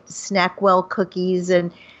people ate Snackwell cookies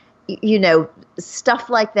and, stuff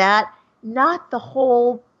like that. Not the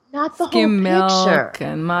whole Skim picture. Milk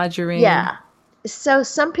and margarine. Yeah. So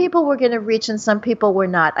some people were going to reach and some people were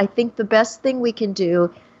not. I think the best thing we can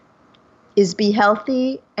do is be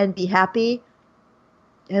healthy and be happy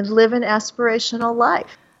and live an aspirational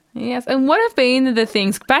life. Yes. And what have been the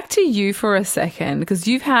things, back to you for a second, because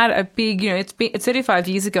you've had a big, it's 35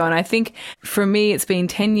 years ago. And I think for me, it's been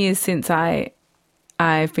 10 years since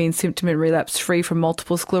I've been symptom and relapse free from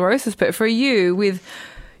multiple sclerosis. But for you, with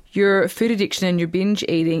your food addiction and your binge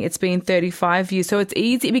eating, it's been 35 years. So it's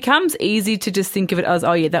easy. It becomes easy to just think of it as,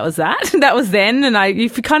 oh yeah, that was that. That was then. And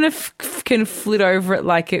if you kind of can flit over it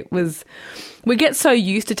like it was, we get so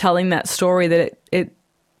used to telling that story that it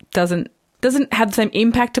doesn't have the same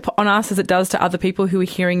impact on us as it does to other people who are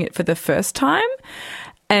hearing it for the first time.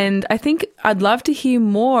 And I think I'd love to hear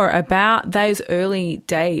more about those early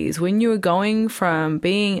days when you were going from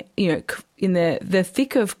being, in the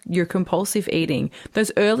thick of your compulsive eating, those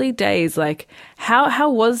early days, like how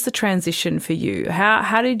was the transition for you?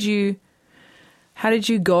 How did you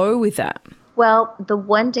go with that? Well, the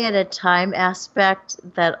one day at a time aspect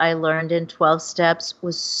that I learned in 12 steps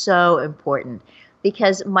was so important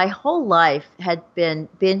because my whole life had been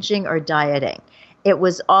binging or dieting. It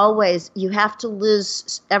was always, you have to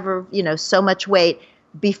lose so much weight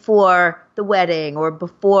before the wedding or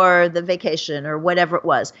before the vacation or whatever it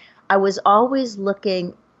was. I was always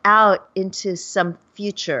looking out into some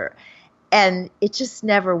future, and it just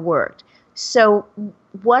never worked. So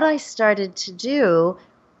what I started to do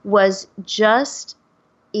was just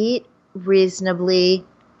eat reasonably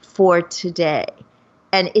for today.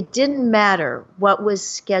 And it didn't matter what was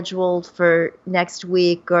scheduled for next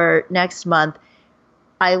week or next month.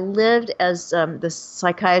 I lived, as the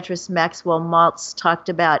psychiatrist Maxwell Maltz talked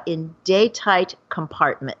about, in day-tight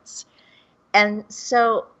compartments. And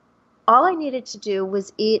so all I needed to do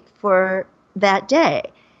was eat for that day.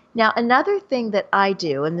 Now, another thing that I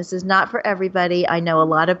do, and this is not for everybody, I know a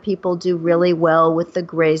lot of people do really well with the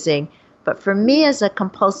grazing, but for me as a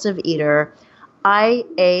compulsive eater, I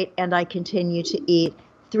ate and I continue to eat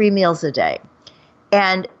 3 meals a day.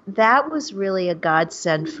 And that was really a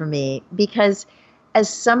godsend for me because as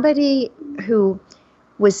somebody who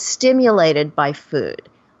was stimulated by food,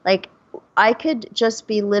 like I could just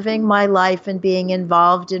be living my life and being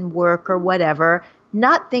involved in work or whatever,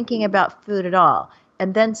 not thinking about food at all.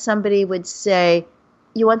 And then somebody would say,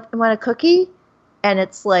 you want a cookie? And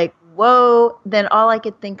it's like, whoa, then all I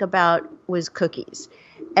could think about was cookies.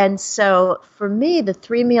 And so for me, the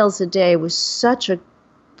 3 meals a day was such a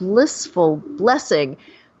blissful blessing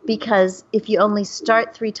because if you only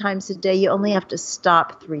start 3 times a day, you only have to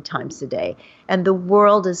stop 3 times a day. And the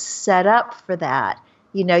world is set up for that.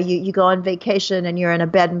 You go on vacation and you're in a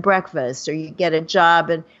bed and breakfast, or you get a job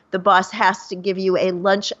and the boss has to give you a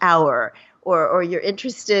lunch hour, or you're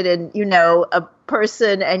interested in, a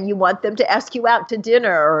person and you want them to ask you out to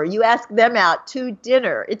dinner, or you ask them out to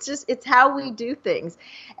dinner. It's how we do things.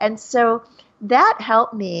 And so that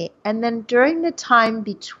helped me. And then during the time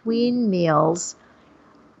between meals,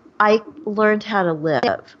 I learned how to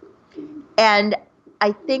live. And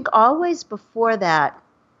I think always before that,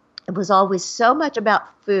 it was always so much about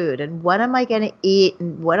food and what am I going to eat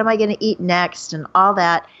and what am I going to eat next and all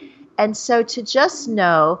that. And so to just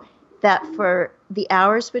know that for the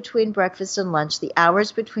hours between breakfast and lunch, the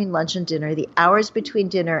hours between lunch and dinner, the hours between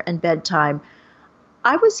dinner and bedtime,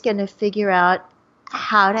 I was going to figure out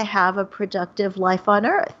how to have a productive life on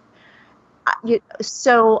earth.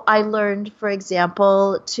 So I learned, for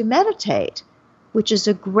example, to meditate, which is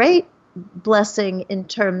a great blessing in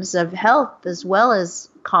terms of health as well as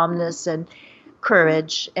calmness and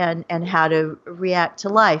courage and how to react to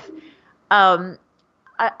life.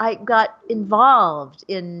 I got involved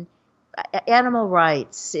in animal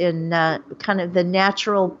rights, in kind of the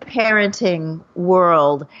natural parenting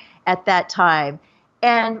world at that time.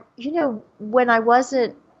 And, when I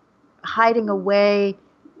wasn't hiding away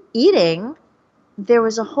eating, there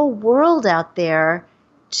was a whole world out there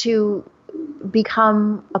to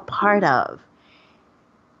become a part of.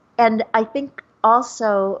 And I think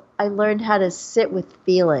also I learned how to sit with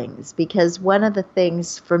feelings, because one of the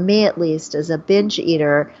things, for me at least, as a binge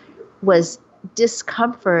eater, was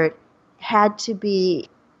discomfort had to be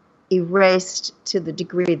erased to the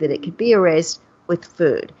degree that it could be erased with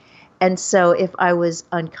food. And so if I was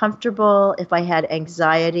uncomfortable, if I had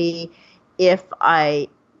anxiety, if I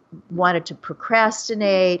wanted to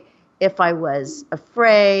procrastinate, if I was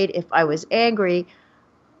afraid, if I was angry,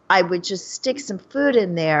 I would just stick some food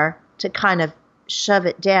in there to kind of shove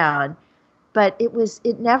it down. But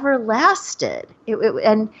it never lasted.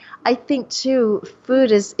 And I think too,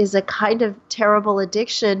 food is a kind of terrible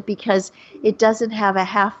addiction because it doesn't have a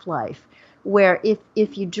half-life. Where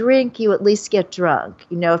if you drink, you at least get drunk.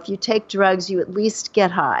 If you take drugs, you at least get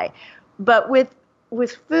high. But with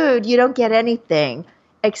food, you don't get anything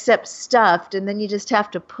except stuffed, and then you just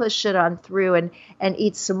have to push it on through and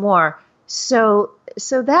eat some more. So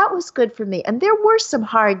that was good for me. And there were some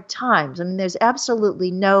hard times. I mean, there's absolutely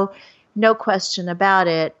no question about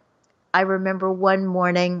it. I remember one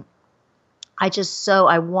morning, I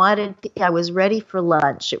was ready for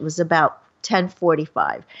lunch. It was about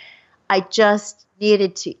 10:45. I just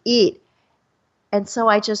needed to eat. And so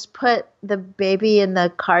I just put the baby in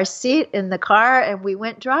the car seat in the car and we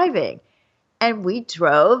went driving. And we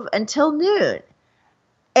drove until noon.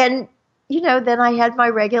 And, then I had my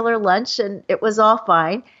regular lunch and it was all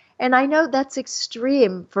fine. And I know that's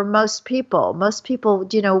extreme for most people. Most people,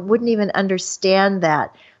 wouldn't even understand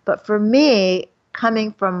that. But for me,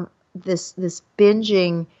 coming from this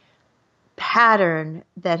binging pattern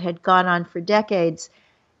that had gone on for decades,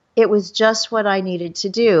 it was just what I needed to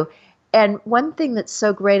do. And one thing that's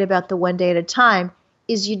so great about the one day at a time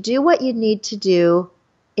is you do what you need to do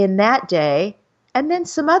in that day, and then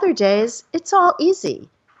some other days, it's all easy.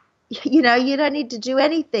 You don't need to do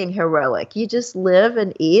anything heroic. You just live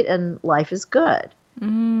and eat, and life is good.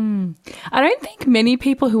 I don't think many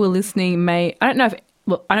people who are listening I don't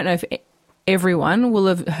know if everyone will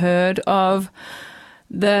have heard of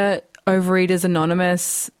the Overeaters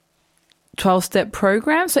Anonymous 12-step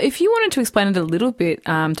program. So if you wanted to explain it a little bit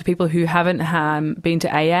to people who haven't been to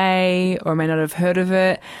AA or may not have heard of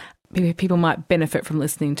it, maybe people might benefit from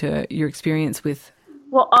listening to your experience with.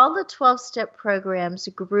 Well, all the 12-step programs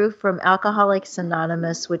grew from Alcoholics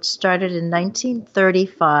Anonymous, which started in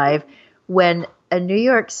 1935 when a New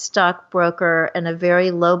York stockbroker and a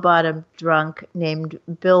very low-bottom drunk named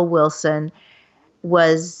Bill Wilson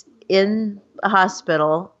was in a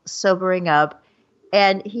hospital sobering up,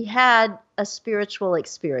 and he had a spiritual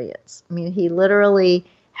experience. I mean, he literally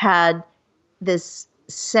had this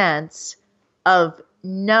sense of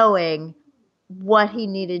knowing what he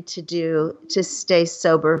needed to do to stay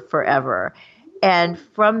sober forever. And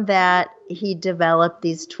from that, he developed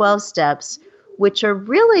these 12 steps, which are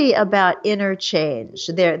really about inner change.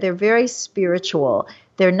 They're very spiritual.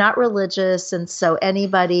 They're not religious, and so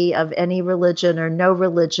anybody of any religion or no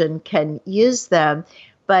religion can use them.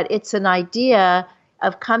 But it's an idea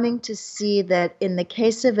of coming to see that in the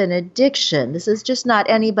case of an addiction, this is just not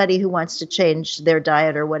anybody who wants to change their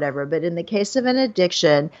diet or whatever, but in the case of an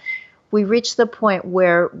addiction, we reach the point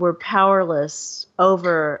where we're powerless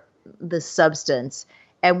over the substance,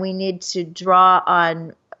 and we need to draw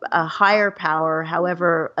on a higher power,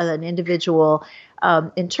 however an individual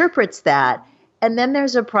interprets that. And then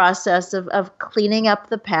there's a process of cleaning up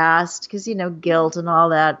the past because, guilt and all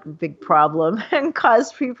that big problem and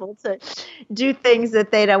cause people to do things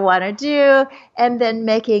that they don't want to do. And then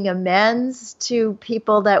making amends to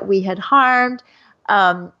people that we had harmed.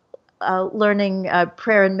 Learning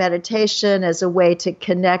prayer and meditation as a way to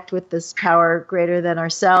connect with this power greater than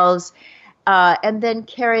ourselves. And then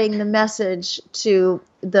carrying the message to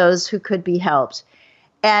those who could be helped.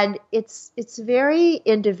 And it's very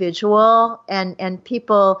individual, and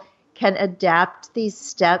people can adapt these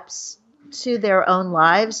steps to their own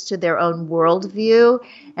lives, to their own worldview.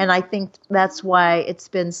 And I think that's why it's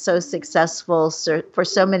been so successful for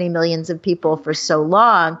so many millions of people for so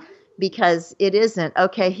long, because it isn't,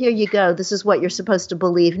 okay, here you go, this is what you're supposed to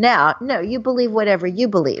believe now. No, you believe whatever you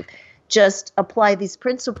believe. Just apply these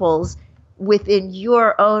principles within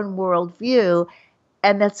your own worldview,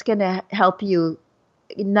 and that's going to help you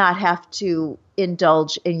not have to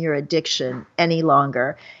indulge in your addiction any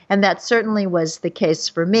longer. And that certainly was the case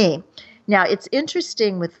for me. Now, it's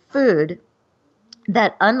interesting with food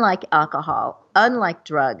that unlike alcohol, unlike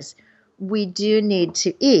drugs, we do need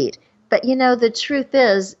to eat. But the truth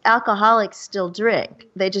is alcoholics still drink.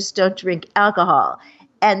 They just don't drink alcohol.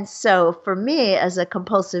 And so for me as a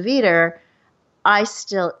compulsive eater, I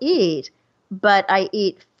still eat, but I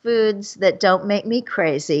eat foods that don't make me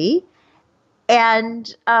crazy.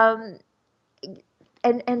 And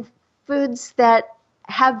foods that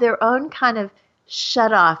have their own kind of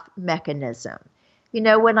shut-off mechanism.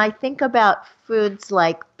 When I think about foods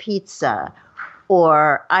like pizza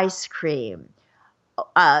or ice cream,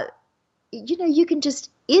 you can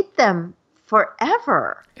just eat them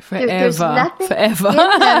forever. There's nothing forever. in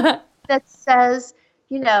them that says,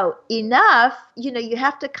 enough. You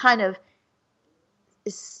have to kind of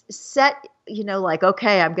set, like,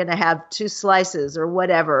 okay, I'm going to have 2 slices or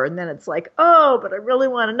whatever. And then it's like, oh, but I really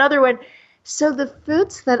want another one. So the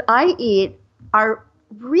foods that I eat are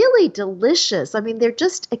really delicious. I mean, they're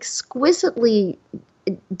just exquisitely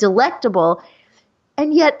delectable.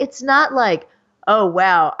 And yet it's not like, oh,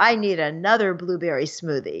 wow, I need another blueberry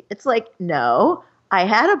smoothie. It's like, no, I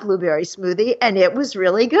had a blueberry smoothie and it was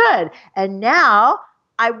really good. And now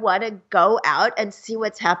I want to go out and see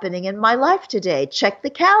what's happening in my life today. Check the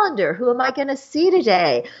calendar. Who am I going to see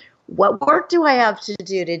today? What work do I have to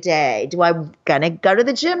do today? Do I going to go to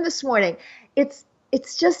the gym this morning? It's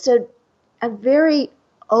just a very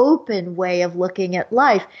open way of looking at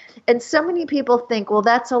life. And so many people think, well,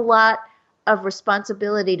 that's a lot of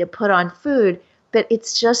responsibility to put on food, but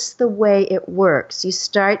it's just the way it works. You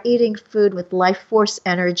start eating food with life force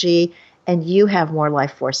energy, and you have more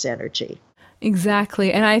life force energy.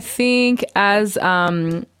 Exactly. And I think as,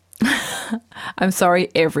 I'm sorry,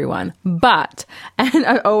 everyone, but, and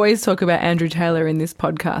I always talk about Andrew Taylor in this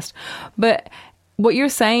podcast, but what you're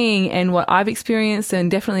saying and what I've experienced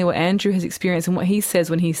and definitely what Andrew has experienced and what he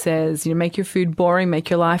says when he says, make your food boring,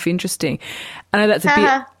 make your life interesting. I know that's a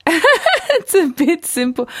bit, it's a bit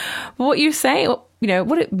simple, but what you're saying,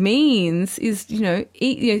 what it means is,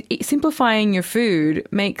 simplifying your food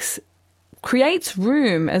creates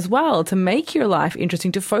room as well to make your life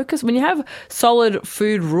interesting, to focus. When you have solid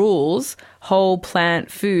food rules, whole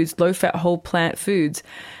plant foods, low-fat whole plant foods,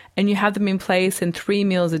 and you have them in place in 3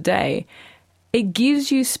 meals a day, it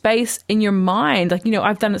gives you space in your mind. Like,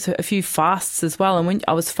 I've done it a few fasts as well. And when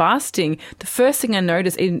I was fasting, the first thing I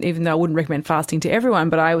noticed, even though I wouldn't recommend fasting to everyone,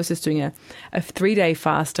 but I was just doing a 3-day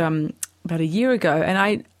fast about a year ago.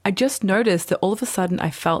 And I just noticed that all of a sudden I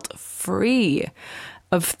felt free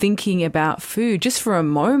of thinking about food just for a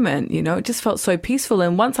moment, it just felt so peaceful.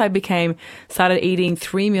 And once I started eating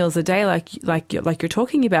 3 meals a day, like you're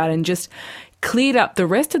talking about, and just cleared up the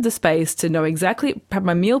rest of the space to know exactly, had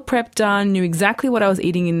my meal prep done, knew exactly what I was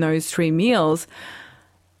eating in those 3 meals,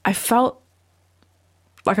 I felt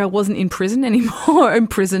like I wasn't in prison anymore,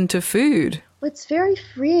 imprisoned to food. Well, it's very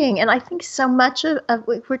freeing. And I think so much of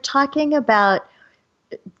we're talking about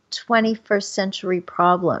 21st century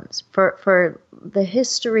problems. For the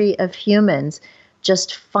history of humans,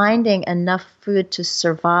 just finding enough food to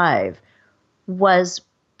survive was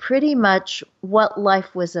pretty much what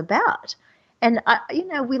life was about. And,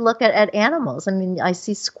 we look at animals. I mean, I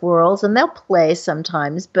see squirrels and they'll play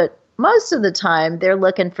sometimes, but most of the time they're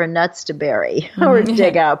looking for nuts to bury or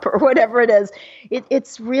dig up or whatever it is.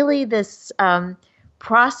 It's really this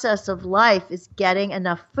process of life is getting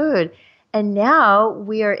enough food. And now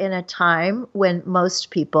we are in a time when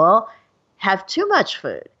most people have too much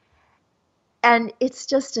food. And it's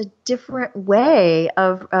just a different way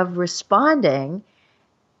of responding.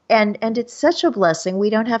 And it's such a blessing.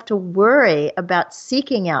 We don't have to worry about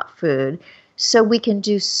seeking out food. So we can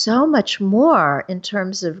do so much more in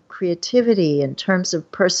terms of creativity, in terms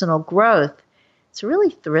of personal growth. It's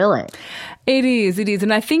really thrilling. It is.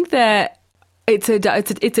 And I think that it's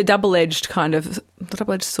a double-edged kind of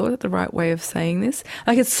double-edged sword. Is that the right way of saying this?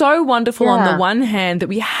 Like, it's so wonderful on the one hand that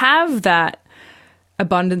we have that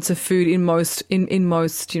abundance of food in most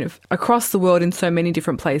across the world in so many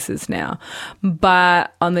different places now,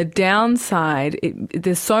 but on the downside,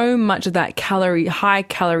 there's so much of that high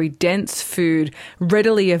calorie dense food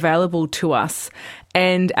readily available to us.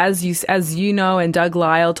 And as you know, and Doug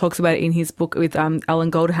Lisle talks about it in his book with Dr. Alan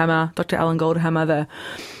Goldhammer,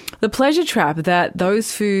 the pleasure trap, that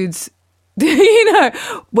those foods,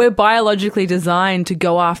 we're biologically designed to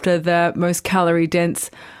go after the most calorie dense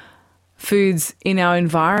foods in our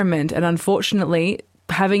environment. And unfortunately,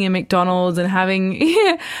 having a McDonald's and having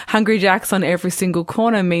Hungry Jacks on every single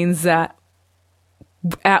corner means that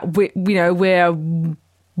we're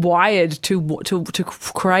wired to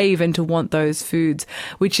crave and to want those foods,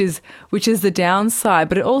 which is the downside.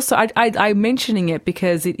 But it also, I'm mentioning it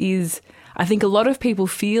because it is, I think a lot of people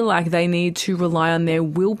feel like they need to rely on their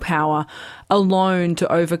willpower alone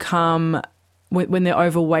to overcome when they're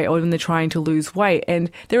overweight or when they're trying to lose weight. And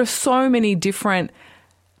there are so many different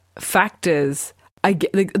factors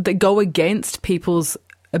that go against people's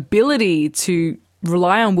ability to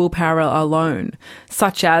rely on willpower alone,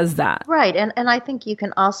 such as that. Right. And I think you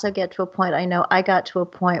can also get to a point, I know I got to a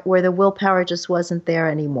point where the willpower just wasn't there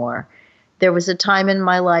anymore. There was a time in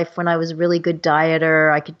my life when I was a really good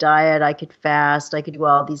dieter. I could diet, I could fast, I could do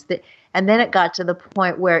all these things. And then it got to the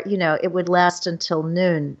point where, it would last until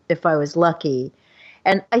noon if I was lucky.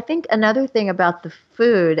 And I think another thing about the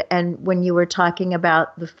food, and when you were talking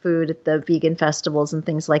about the food at the vegan festivals and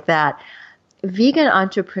things like that, vegan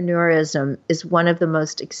entrepreneurism is one of the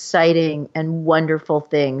most exciting and wonderful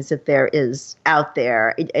things that there is out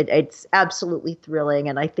there. It's absolutely thrilling,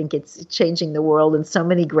 and I think it's changing the world in so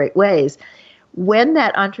many great ways. When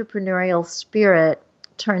that entrepreneurial spirit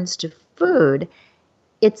turns to food,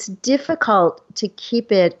 it's difficult to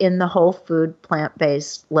keep it in the whole food,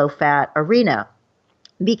 plant-based, low-fat arena,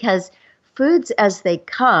 because foods as they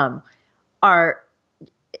come are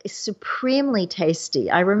supremely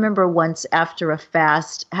tasty. I remember once after a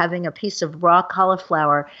fast having a piece of raw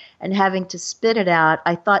cauliflower and having to spit it out.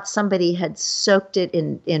 I thought somebody had soaked it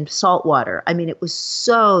in salt water. I mean, it was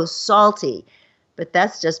so salty, but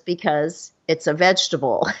that's just because it's a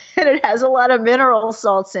vegetable and it has a lot of mineral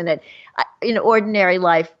salts in it. In ordinary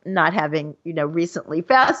life, not having, recently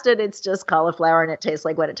fasted, it's just cauliflower and it tastes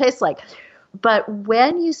like what it tastes like. But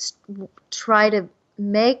when you try to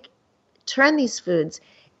turn these foods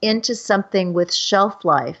into something with shelf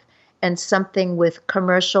life and something with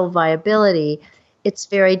commercial viability, it's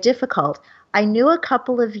very difficult. I knew a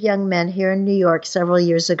couple of young men here in New York several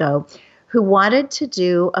years ago who wanted to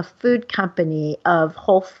do a food company of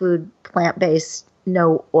whole food, plant-based,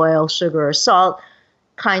 no oil, sugar, or salt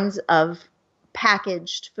kinds of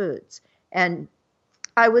packaged foods. And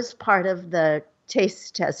I was part of the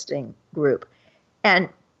taste testing group. And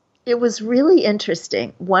it was really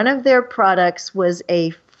interesting. One of their products was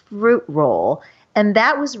a fruit roll, and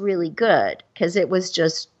that was really good because it was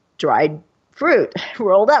just dried fruit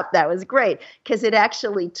rolled up. That was great because it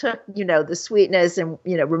actually took, the sweetness and,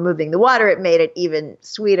 removing the water, it made it even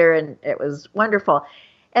sweeter, and it was wonderful.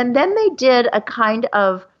 And then they did a kind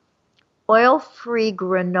of oil-free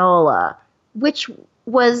granola, which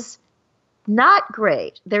was not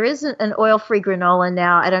great. There isn't an oil-free granola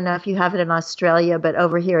now. I don't know if you have it in Australia, but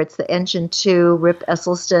over here it's the Engine 2, Rip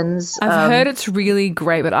Esselstyn's. I've heard it's really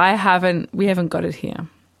great, but we haven't got it here.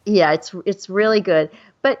 Yeah, it's really good.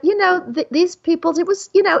 But, these people, it was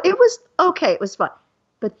okay. It was fun.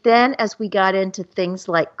 But then as we got into things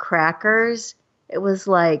like crackers, it was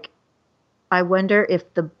like, I wonder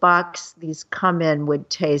if the box these come in would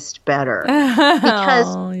taste better.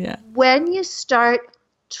 Because when you start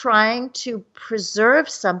trying to preserve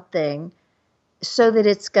something so that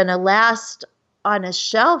it's going to last on a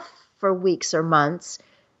shelf for weeks or months,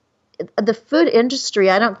 the food industry,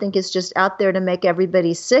 I don't think, is just out there to make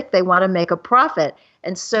everybody sick. They want to make a profit.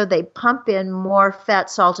 And so they pump in more fat,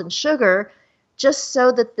 salt, and sugar just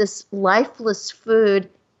so that this lifeless food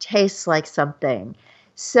tastes like something.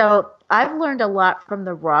 So I've learned a lot from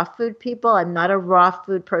the raw food people. I'm not a raw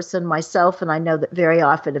food person myself, and I know that very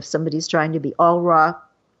often if somebody's trying to be all raw,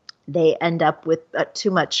 they end up with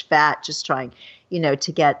too much fat, just trying,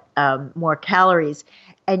 to get more calories.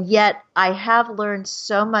 And yet I have learned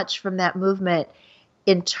so much from that movement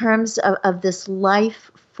in terms of this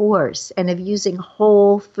life force and of using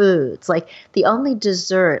whole foods. Like the only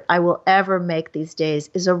dessert I will ever make these days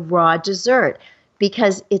is a raw dessert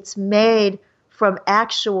because it's made from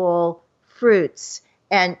actual fruits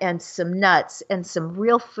and some nuts and some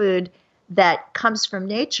real food that comes from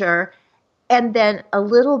nature. And then a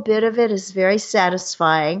little bit of it is very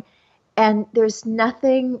satisfying. And there's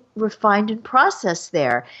nothing refined and processed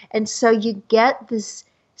there. And so you get this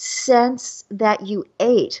sense that you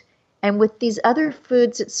ate. And with these other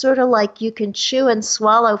foods, it's sort of like you can chew and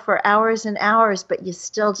swallow for hours and hours, but you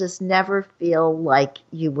still just never feel like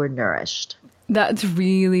you were nourished. That's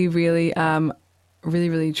really, really, really,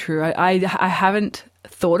 really true. I haven't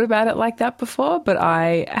thought about it like that before, but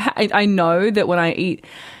I know that when I eat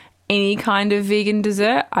any kind of vegan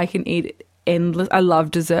dessert, I can eat endless. I love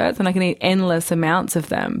desserts and I can eat endless amounts of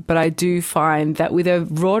them, but I do find that with a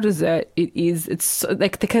raw dessert, it's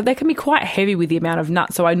like they can be quite heavy with the amount of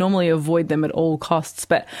nuts, so I normally avoid them at all costs.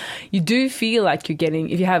 But you do feel like you're getting,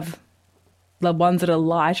 if you have the ones that are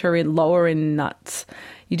lighter and lower in nuts,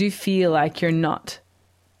 you do feel like you're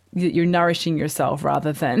nourishing yourself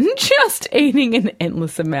rather than just eating an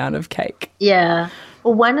endless amount of cake. Yeah.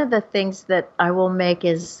 Well, one of the things that I will make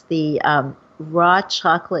is the raw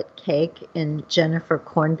chocolate cake in Jennifer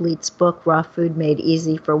Kornbluth's book, Raw Food Made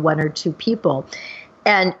Easy for One or Two People.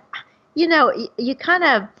 And, you know, you kind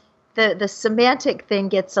of, the semantic thing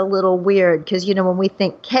gets a little weird because, you know, when we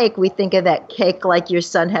think cake, we think of that cake like your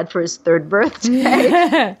son had for his third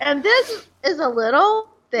birthday. And this is a little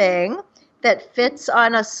thing that fits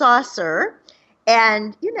on a saucer.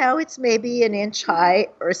 And, you know, it's maybe an inch high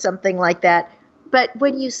or something like that. But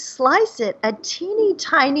when you slice it, a teeny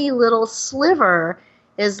tiny little sliver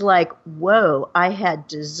is like, whoa, I had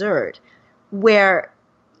dessert. Where,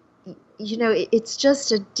 you know, it's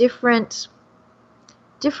just a different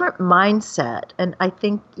mindset. And I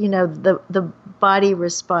think, you know, the body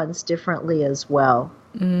responds differently as well.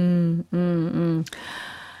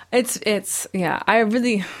 It's yeah,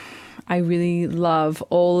 I really love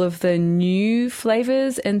all of the new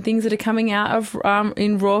flavors and things that are coming out of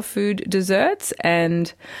in raw food desserts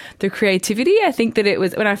and the creativity. I think that it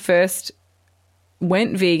was when I first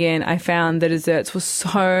went vegan, I found the desserts were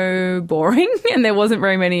so boring and there wasn't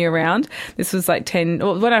very many around. This was like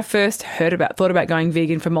when I first thought about going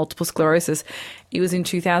vegan for multiple sclerosis, it was in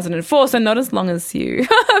 2004, so not as long as you,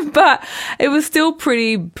 but it was still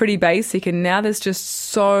pretty basic. And now there's just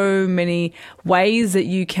so many ways that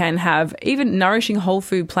you can have even nourishing whole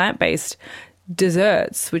food plant-based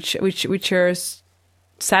desserts, which are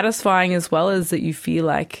satisfying as well as that you feel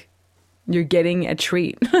like you're getting a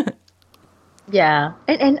treat. Yeah.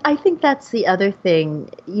 And I think that's the other thing,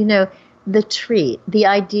 you know, the treat, the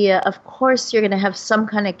idea, of course, you're going to have some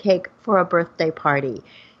kind of cake for a birthday party.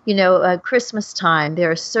 You know, Christmas time, there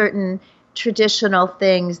are certain traditional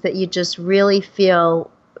things that you just really feel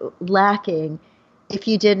lacking if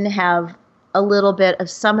you didn't have a little bit of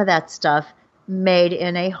some of that stuff made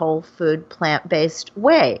in a whole food, plant-based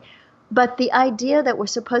way. But the idea that we're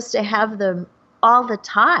supposed to have them all the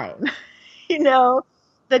time, you know,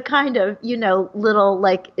 the kind of, you know, little,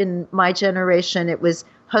 like in my generation, it was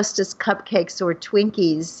Hostess cupcakes or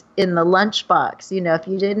Twinkies in the lunchbox. You know, if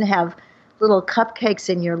you didn't have little cupcakes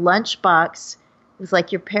in your lunchbox, it was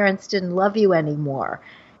like your parents didn't love you anymore.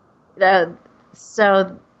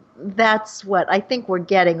 So that's what I think we're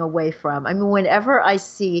getting away from. I mean, whenever I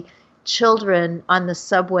see children on the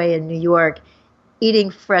subway in New York eating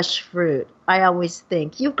fresh fruit, I always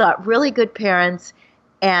think, you've got really good parents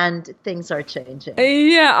and things are changing.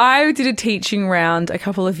 Yeah, I did a teaching round a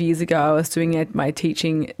couple of years ago. I was doing my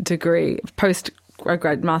teaching degree,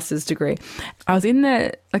 post-grad master's degree. I was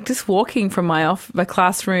in just walking from my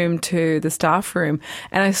classroom to the staff room,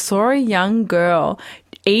 and I saw a young girl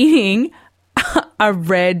eating a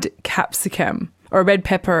red capsicum, or a red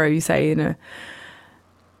pepper, you say, in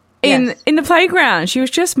the playground. She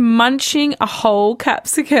was just munching a whole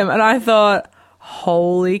capsicum, and I thought,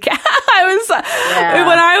 holy cow.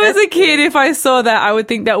 When I was a kid, if I saw that, I would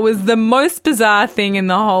think that was the most bizarre thing in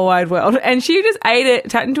the whole wide world. And she just ate it,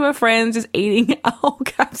 chatting to her friends, just eating a whole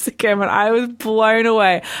capsicum. And I was blown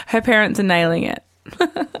away. Her parents are nailing it.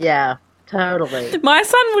 Yeah, totally. My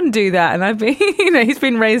son wouldn't do that. And he's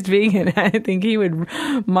been raised vegan. I think he would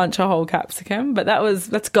munch a whole capsicum. But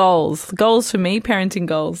that's goals. Goals for me, parenting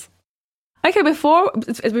goals. Okay,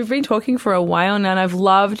 we've been talking for a while now, and I've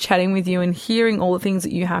loved chatting with you and hearing all the things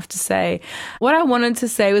that you have to say. What I wanted to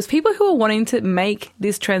say was people who are wanting to make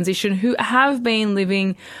this transition, who have been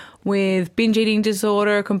living with binge eating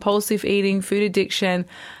disorder, compulsive eating, food addiction,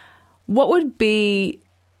 what would be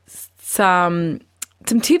some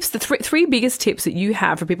some tips, the three biggest tips that you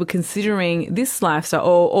have for people considering this lifestyle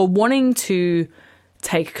or wanting to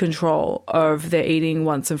take control of their eating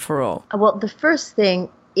once and for all? Well, the first thing,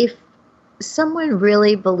 if someone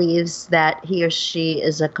really believes that he or she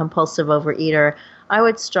is a compulsive overeater, I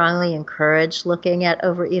would strongly encourage looking at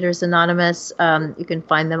Overeaters Anonymous. You can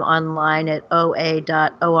find them online at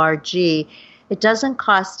oa.org. It doesn't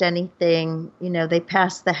cost anything. They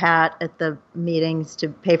pass the hat at the meetings to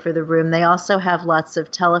pay for the room. They also have lots of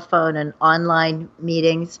telephone and online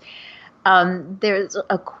meetings. There's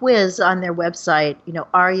a quiz on their website,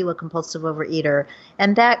 are you a compulsive overeater?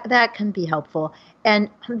 And that can be helpful.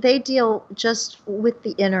 And they deal just with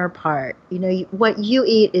the inner part. What you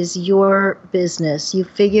eat is your business. You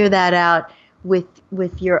figure that out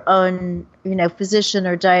with your own, physician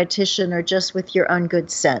or dietitian, or just with your own good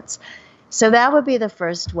sense. So that would be the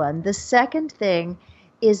first one. The second thing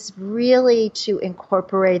is really to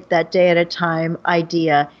incorporate that day at a time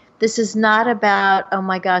idea. This is not about, oh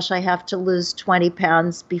my gosh, I have to lose 20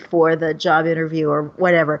 pounds before the job interview or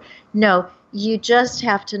whatever. No, you just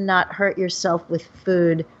have to not hurt yourself with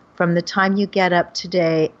food from the time you get up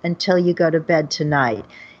today until you go to bed tonight.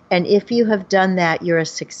 And if you have done that, you're a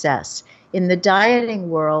success. In the dieting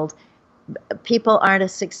world, people aren't a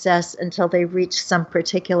success until they reach some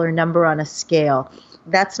particular number on a scale.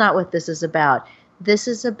 That's not what this is about. This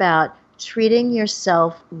is about treating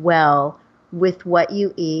yourself well with what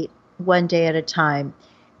you eat one day at a time.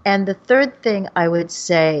 And the third thing I would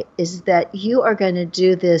say is that you are going to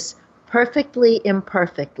do this perfectly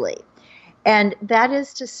imperfectly. And that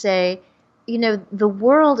is to say, the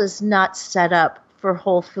world is not set up for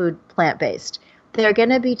whole food plant-based. There are going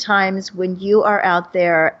to be times when you are out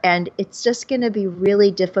there and it's just going to be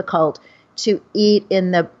really difficult to eat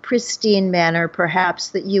in the pristine manner, perhaps,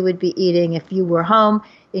 that you would be eating if you were home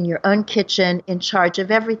in your own kitchen in charge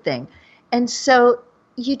of everything. And so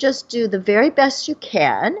you just do the very best you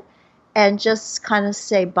can and just kind of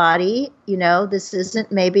say, body, this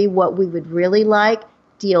isn't maybe what we would really like,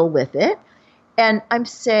 deal with it. And I'm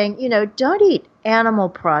saying, don't eat animal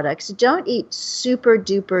products. Don't eat super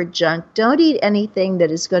duper junk. Don't eat anything that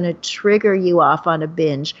is going to trigger you off on a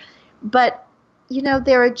binge. But,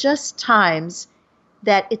 there are just times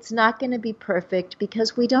that it's not going to be perfect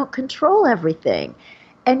because we don't control everything.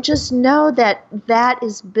 And just know that that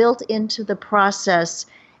is built into the process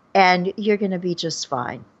and you're going to be just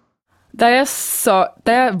fine. They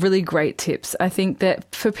are really great tips. I think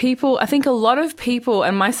that for people, I think a lot of people,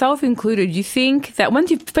 and myself included, you think that when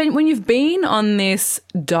you've been on this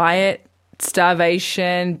diet,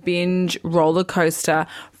 starvation, binge roller coaster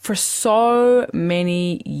for so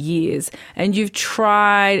many years, and you've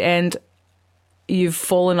tried and you've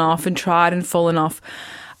fallen off and tried and fallen off,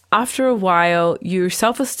 after a while, your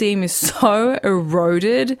self-esteem is so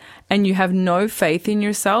eroded and you have no faith in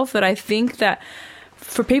yourself that I think that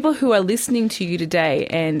for people who are listening to you today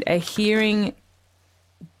and are hearing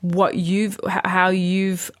how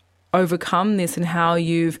you've overcome this and how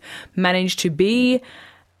you've managed to be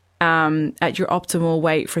at your optimal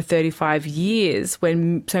weight for 35 years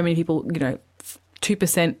when so many people,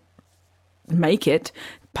 2% make it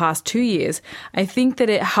past 2 years, I think that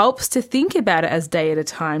it helps to think about it as day at a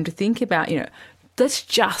time, to think about, let's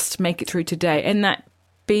just make it through today. And that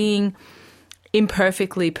being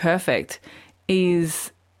imperfectly perfect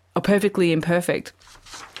or perfectly imperfect.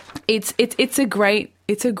 It's a great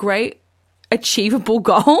achievable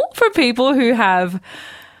goal for people who have,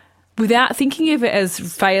 without thinking of it as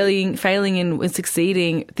failing and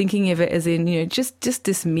succeeding, thinking of it as in, just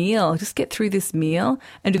this meal, just get through this meal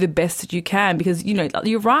and do the best that you can. Because,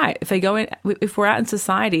 you're right. If we're out in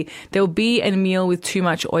society, there'll be a meal with too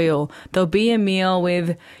much oil. There'll be a meal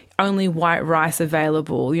with only white rice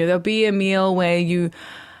available. There'll be a meal where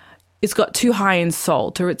it's got too high in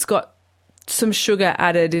salt, or it's got some sugar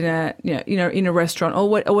added in a restaurant, or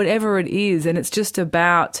whatever it is. And it's just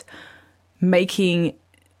about making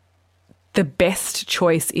the best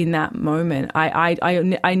choice in that moment.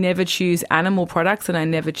 I never choose animal products, and I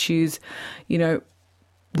never choose, any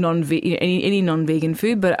non-vegan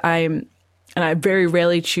food, but I very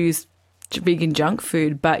rarely choose vegan junk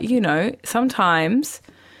food. But sometimes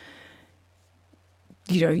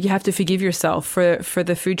you have to forgive yourself for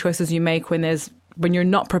the food choices you make when you're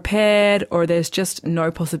not prepared, or there's just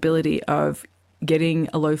no possibility of getting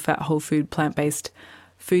a low-fat, whole food, plant-based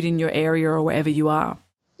food in your area or wherever you are.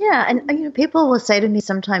 Yeah, and people will say to me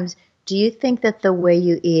sometimes, do you think that the way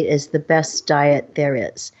you eat is the best diet there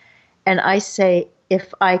is? And I say,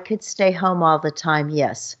 if I could stay home all the time,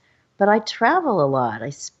 yes. But I travel a lot. I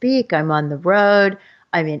speak, I'm on the road,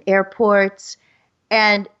 I'm in airports,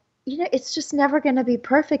 and it's just never going to be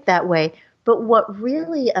perfect that way. But what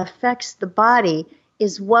really affects the body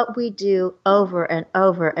is what we do over and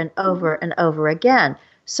over and over and over again.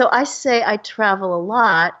 So I say I travel a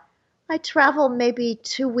lot. I travel maybe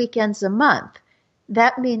 2 weekends a month.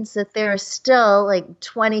 That means that there are still like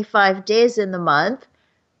 25 days in the month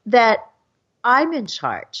that I'm in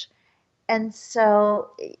charge. And so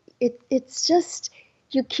it's just,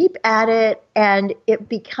 you keep at it and it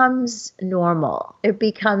becomes normal. It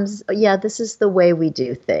becomes, yeah, this is the way we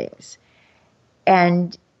do things.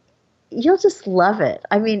 And you'll just love it.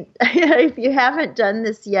 I mean, if you haven't done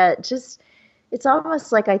this yet, just, it's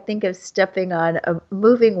almost like I think of stepping on a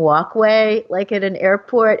moving walkway, like at an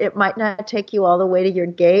airport. It might not take you all the way to your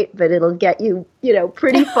gate, but it'll get you,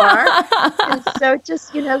 pretty far. And so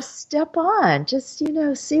just, step on, just,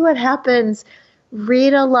 see what happens.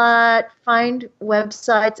 Read a lot, find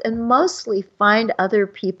websites, and mostly find other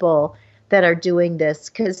people that are doing this,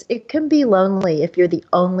 because it can be lonely if you're the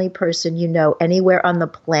only person you know anywhere on the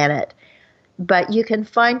planet. But you can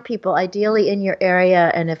find people ideally in your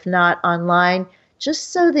area, and if not, online,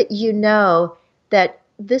 just so that you know that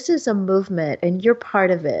this is a movement and you're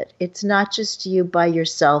part of it. It's not just you by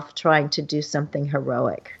yourself trying to do something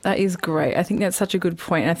heroic. That is great. I think that's such a good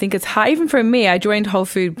point. And I think it's hard, even for me, I joined Whole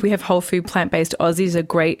Food. We have Whole Food Plant-Based Aussies, a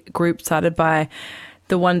great group started by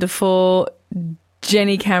the wonderful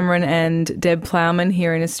Jenny Cameron and Deb Plowman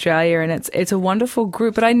here in Australia, and it's a wonderful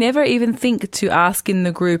group. But I never even think to ask in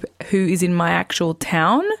the group who is in my actual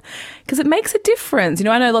town, because it makes a difference.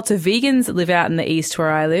 I know lots of vegans that live out in the east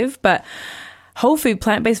where I live, but Whole Food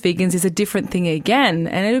Plant-Based Vegans is a different thing again.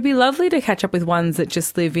 And it would be lovely to catch up with ones that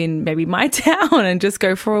just live in maybe my town and just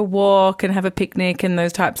go for a walk and have a picnic and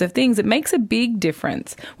those types of things. It makes a big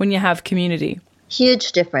difference when you have community.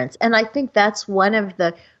 Huge difference. And I think that's one of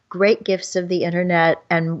the great gifts of the internet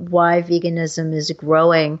and why veganism is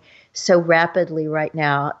growing so rapidly right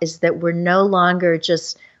now, is that we're no longer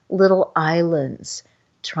just little islands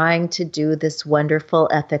trying to do this wonderful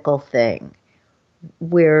ethical thing.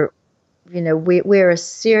 We're a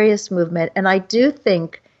serious movement. And I do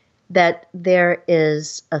think that there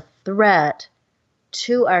is a threat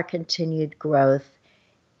to our continued growth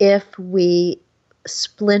if we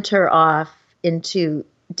splinter off into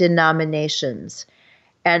denominations.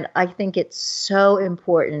 And I think it's so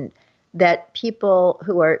important that people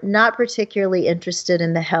who are not particularly interested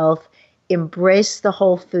in the health embrace the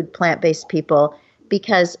whole food plant-based people,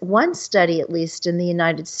 because one study, at least in the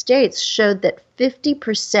United States, showed that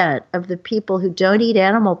 50% of the people who don't eat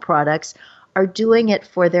animal products are doing it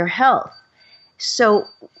for their health. So,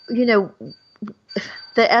 the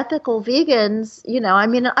ethical vegans,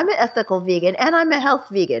 I'm an ethical vegan and I'm a health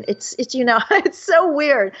vegan. It's it's so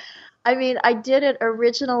weird. I mean, I did it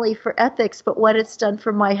originally for ethics, but what it's done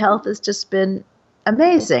for my health has just been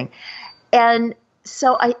amazing. And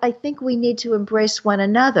so I think we need to embrace one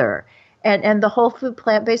another. And the whole food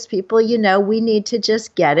plant-based people, we need to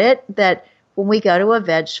just get it that when we go to a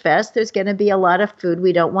veg fest, there's going to be a lot of food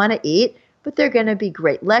we don't want to eat, but there are going to be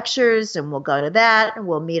great lectures, and we'll go to that and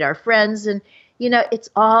we'll meet our friends. And, it's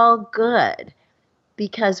all good,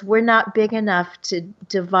 because we're not big enough to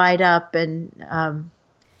divide up and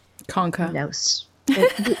conquer.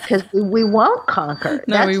 Because we won't conquer.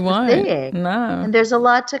 No, That's we won't. The thing. No. And there's a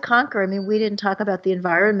lot to conquer. I mean, we didn't talk about the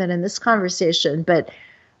environment in this conversation, but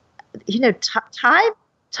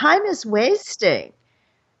time is wasting.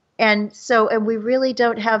 And we really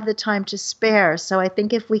don't have the time to spare. So I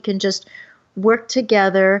think if we can just work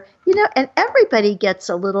together, and everybody gets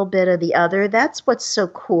a little bit of the other. That's what's so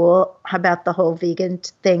cool about the whole vegan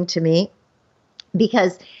thing to me,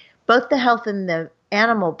 because both the health and the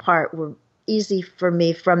animal part were easy for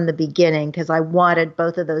me from the beginning, because I wanted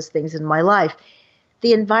both of those things in my life.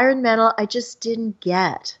 The environmental, I just didn't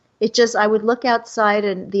get. I would look outside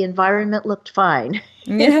and the environment looked fine.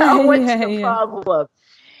 What's the problem?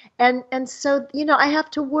 And so, I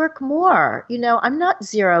have to work more. I'm not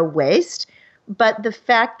zero waste, but the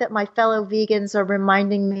fact that my fellow vegans are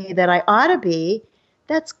reminding me that I ought to be,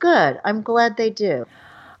 that's good. I'm glad they do.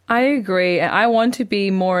 I agree. I want to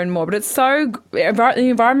be more and more, but it's so, the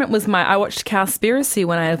environment was I watched Cowspiracy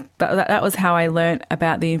that was how I learned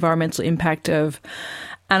about the environmental impact of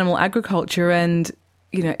animal agriculture. And,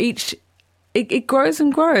 it grows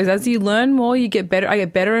and grows. As you learn more, you get better. I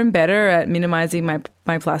get better and better at minimizing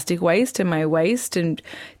my plastic waste and my waste, and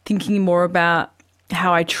thinking more about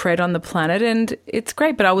how I tread on the planet. And it's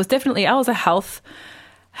great. But I was a health.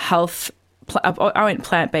 I went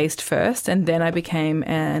plant-based first, and then I became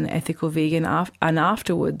an ethical vegan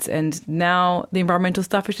afterwards. And now the environmental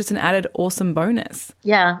stuff is just an added awesome bonus.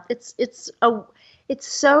 Yeah, it's it's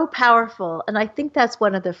so powerful. And I think that's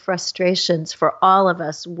one of the frustrations for all of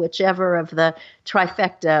us, whichever of the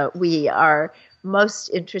trifecta we are most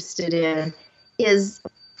interested in, is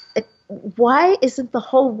why isn't the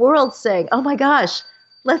whole world saying, oh my gosh,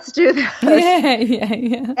 let's do this?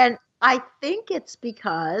 Yeah. And I think it's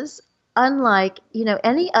because, unlike,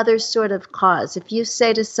 any other sort of cause, if you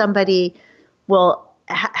say to somebody, well,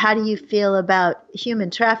 how do you feel about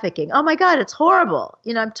human trafficking? Oh my God, it's horrible.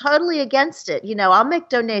 I'm totally against it. I'll make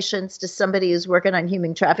donations to somebody who's working on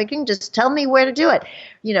human trafficking. Just tell me where to do it.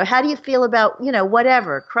 How do you feel about,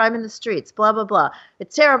 whatever, crime in the streets, blah, blah, blah.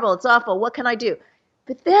 It's terrible. It's awful. What can I do?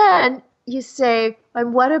 But then you say,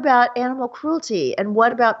 and what about animal cruelty? And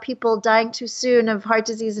what about people dying too soon of heart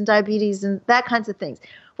disease and diabetes and that kinds of things?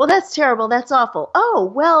 Well, that's terrible. That's awful.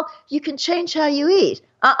 Oh, well, you can change how you eat.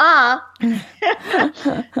 Not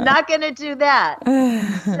going to do that.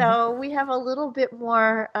 So we have a little bit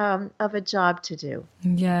more of a job to do.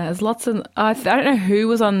 Yeah, there's lots of, I don't know who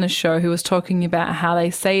was on the show who was talking about how they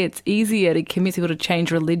say it's easier to convince people to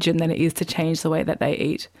change religion than it is to change the way that they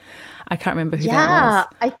eat. I can't remember who that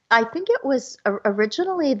was. Yeah, I think it was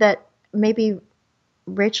originally that maybe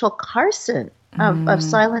Rachel Carson of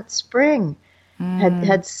Silent Spring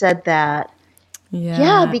had said that.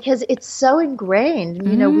 Yeah, because it's so ingrained.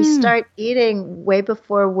 We start eating way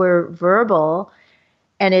before we're verbal,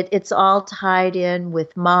 and it's all tied in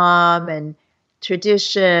with mom and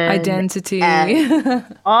tradition, identity, and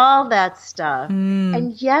all that stuff.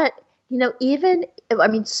 And yet, even,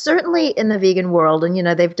 certainly in the vegan world,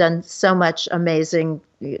 and, they've done so much amazing,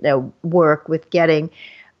 work with getting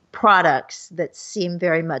products that seem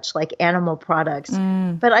very much like animal products.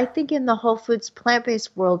 But I think in the whole foods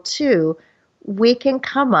plant-based world too, we can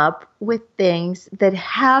come up with things that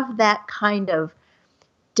have that kind of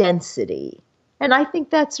density. And I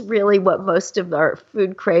think that's really what most of our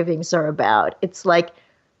food cravings are about. It's like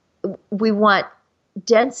we want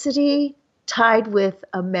density tied with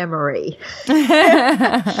a memory.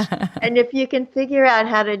 And if you can figure out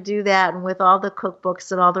how to do that, and with all the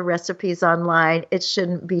cookbooks and all the recipes online, it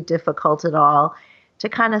shouldn't be difficult at all to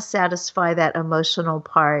kind of satisfy that emotional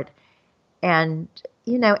part. And,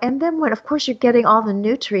 and then when, of course, you're getting all the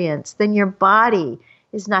nutrients, then your body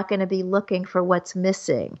is not going to be looking for what's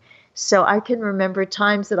missing. So I can remember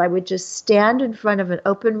times that I would just stand in front of an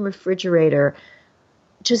open refrigerator,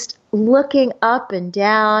 just looking up and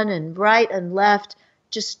down and right and left,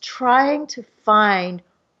 just trying to find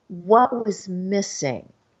what was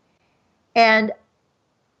missing. And,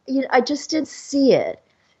 I just didn't see it,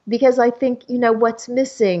 because I think, what's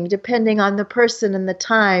missing, depending on the person and the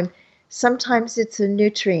time, sometimes it's a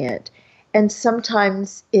nutrient, and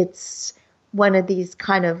sometimes it's one of these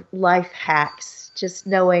kind of life hacks, just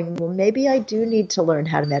knowing, well, maybe I do need to learn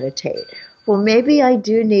how to meditate. Well, maybe I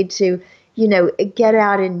do need to, get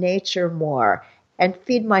out in nature more and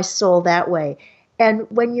feed my soul that way. And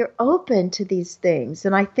when you're open to these things,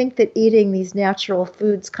 and I think that eating these natural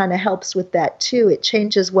foods kind of helps with that too. It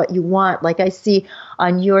changes what you want. Like I see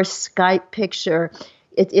on your Skype picture,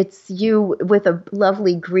 it's you with a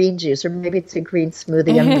lovely green juice, or maybe it's a green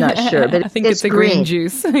smoothie. I'm not sure, but I think it's a green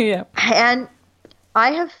juice. Yeah. And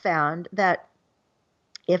I have found that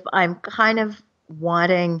if I'm kind of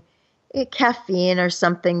wanting caffeine or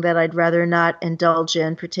something that I'd rather not indulge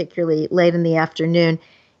in, particularly late in the afternoon,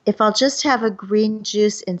 if I'll just have a green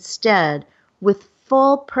juice instead, with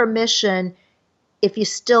full permission, if you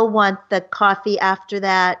still want the coffee after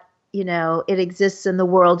that, it exists in the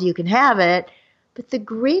world, you can have it. But the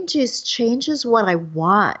green juice changes what I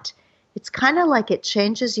want. It's kind of like it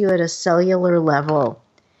changes you at a cellular level.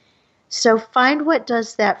 So find what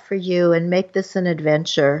does that for you and make this an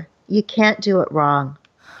adventure. You can't do it wrong.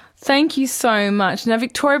 Thank you so much. Now,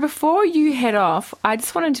 Victoria, before you head off, I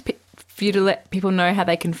just wanted for you to let people know how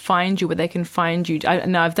they can find you, where they can find you. I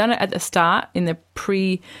know I've done it at the start in the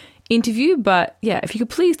pre-interview, but yeah, if you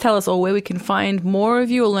could please tell us all where we can find more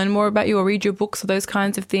of you, or learn more about you, or read your books, or those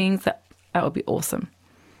kinds of things, that would be awesome.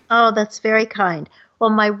 Oh, that's very kind.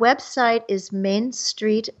 Well, my website is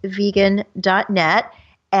mainstreetvegan.net.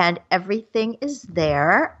 And everything is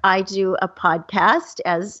there. I do a podcast,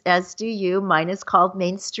 as do you. Mine is called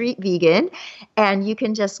Main Street Vegan. And you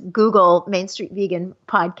can just Google Main Street Vegan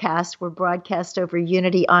podcast. We're broadcast over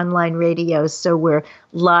Unity Online Radio. So we're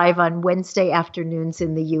live on Wednesday afternoons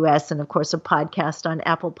in the U.S. and, of course, a podcast on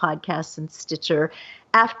Apple Podcasts and Stitcher.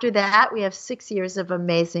 After that, we have 6 years of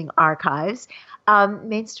amazing archives.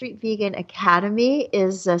 Main Street Vegan Academy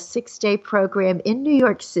is a 6-day program in New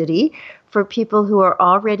York City for people who are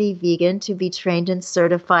already vegan to be trained and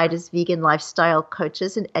certified as vegan lifestyle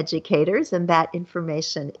coaches and educators. And that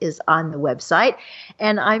information is on the website.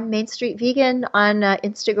 And I'm Main Street Vegan on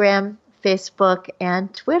Instagram, Facebook,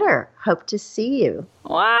 and Twitter. Hope to see you.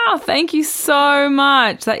 Wow, thank you so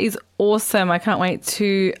much. That is awesome. I can't wait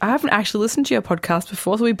to... I haven't actually listened to your podcast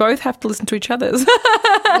before, so we both have to listen to each other's.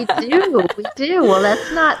 We do. Well,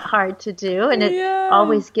 that's not hard to do, and it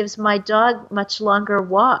always gives my dog much longer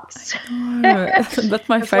walks. That's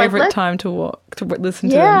my favorite time to walk, to listen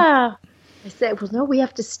to them. Yeah. I said, well, no, we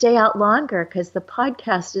have to stay out longer because the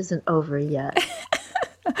podcast isn't over yet.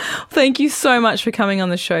 Thank you so much for coming on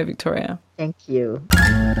the show, Victoria. Thank you.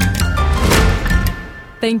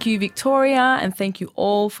 Thank you, Victoria, and thank you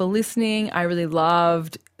all for listening. I really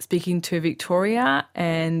loved speaking to Victoria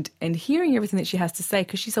and hearing everything that she has to say,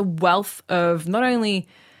 because she's a wealth of not only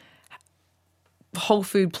whole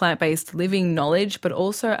food, plant-based living knowledge, but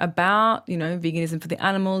also about, veganism for the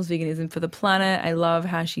animals, veganism for the planet. I love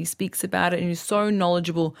how she speaks about it and is so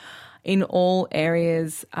knowledgeable in all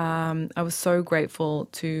areas. I was so grateful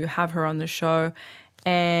to have her on the show.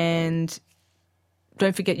 And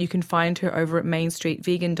don't forget, you can find her over at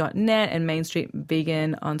mainstreetvegan.net and Main Street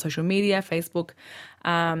Vegan on social media, Facebook,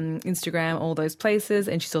 Instagram, all those places.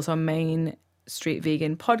 And she's also on Main Street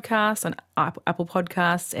Vegan podcast on Apple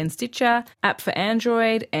Podcasts and Stitcher, app for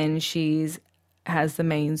Android. And has the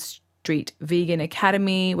Main Street Vegan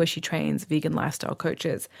Academy where she trains vegan lifestyle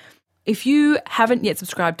coaches. If you haven't yet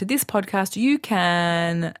subscribed to this podcast, you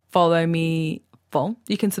can follow me. Well,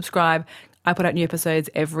 you can subscribe. I put out new episodes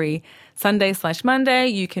every Sunday/Monday.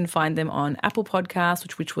 You can find them on Apple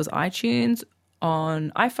Podcasts, which was iTunes.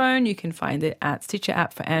 On iPhone, you can find it at Stitcher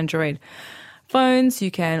app for Android phones. You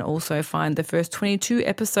can also find the first 22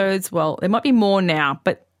 episodes. Well, there might be more now,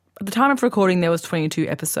 but at the time of recording, there was 22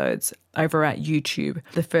 episodes over at YouTube,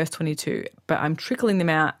 the first 22. But I'm trickling them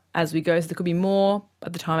out as we go, so there could be more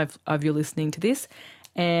at the time of you listening to this.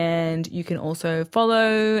 And you can also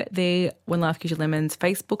follow the When Life Gives You Lemons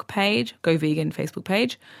Facebook page, Go Vegan Facebook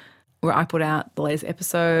page, where I put out the latest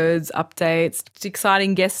episodes, updates,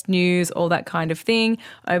 exciting guest news, all that kind of thing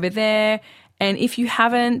over there. And if you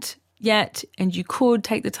haven't yet, and you could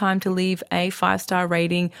take the time to leave a 5-star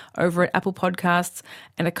rating over at Apple Podcasts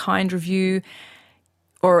and a kind review,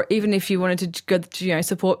 or even if you wanted to go to,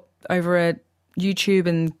 support over at YouTube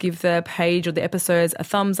and give the page or the episodes a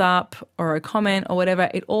thumbs up or a comment or whatever,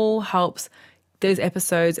 it all helps those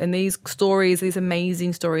episodes and these stories, these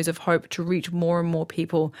amazing stories of hope, to reach more and more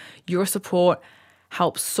people. Your support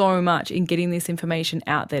helps so much in getting this information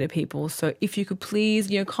out there to people. So if you could please,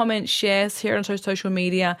 comment, share it on social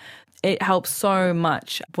media. It helps so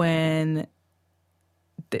much when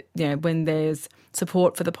there's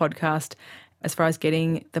support for the podcast, as far as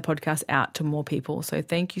getting the podcast out to more people. So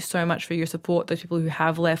thank you so much for your support, those people who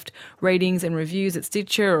have left ratings and reviews at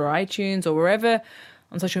Stitcher or iTunes or wherever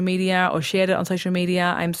on social media, or shared it on social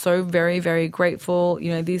media. I'm so very, very grateful.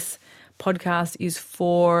 This podcast is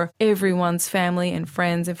for everyone's family and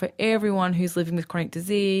friends, and for everyone who's living with chronic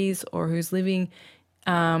disease or who's living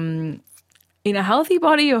in a healthy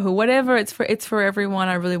body or whatever. It's for everyone.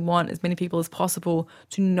 I really want as many people as possible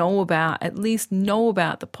to at least know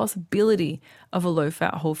about the possibility of a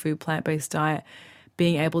low-fat, whole food, plant-based diet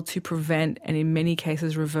being able to prevent and in many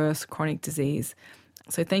cases reverse chronic disease.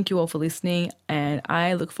 So thank you all for listening, and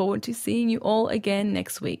I look forward to seeing you all again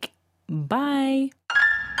next week. Bye.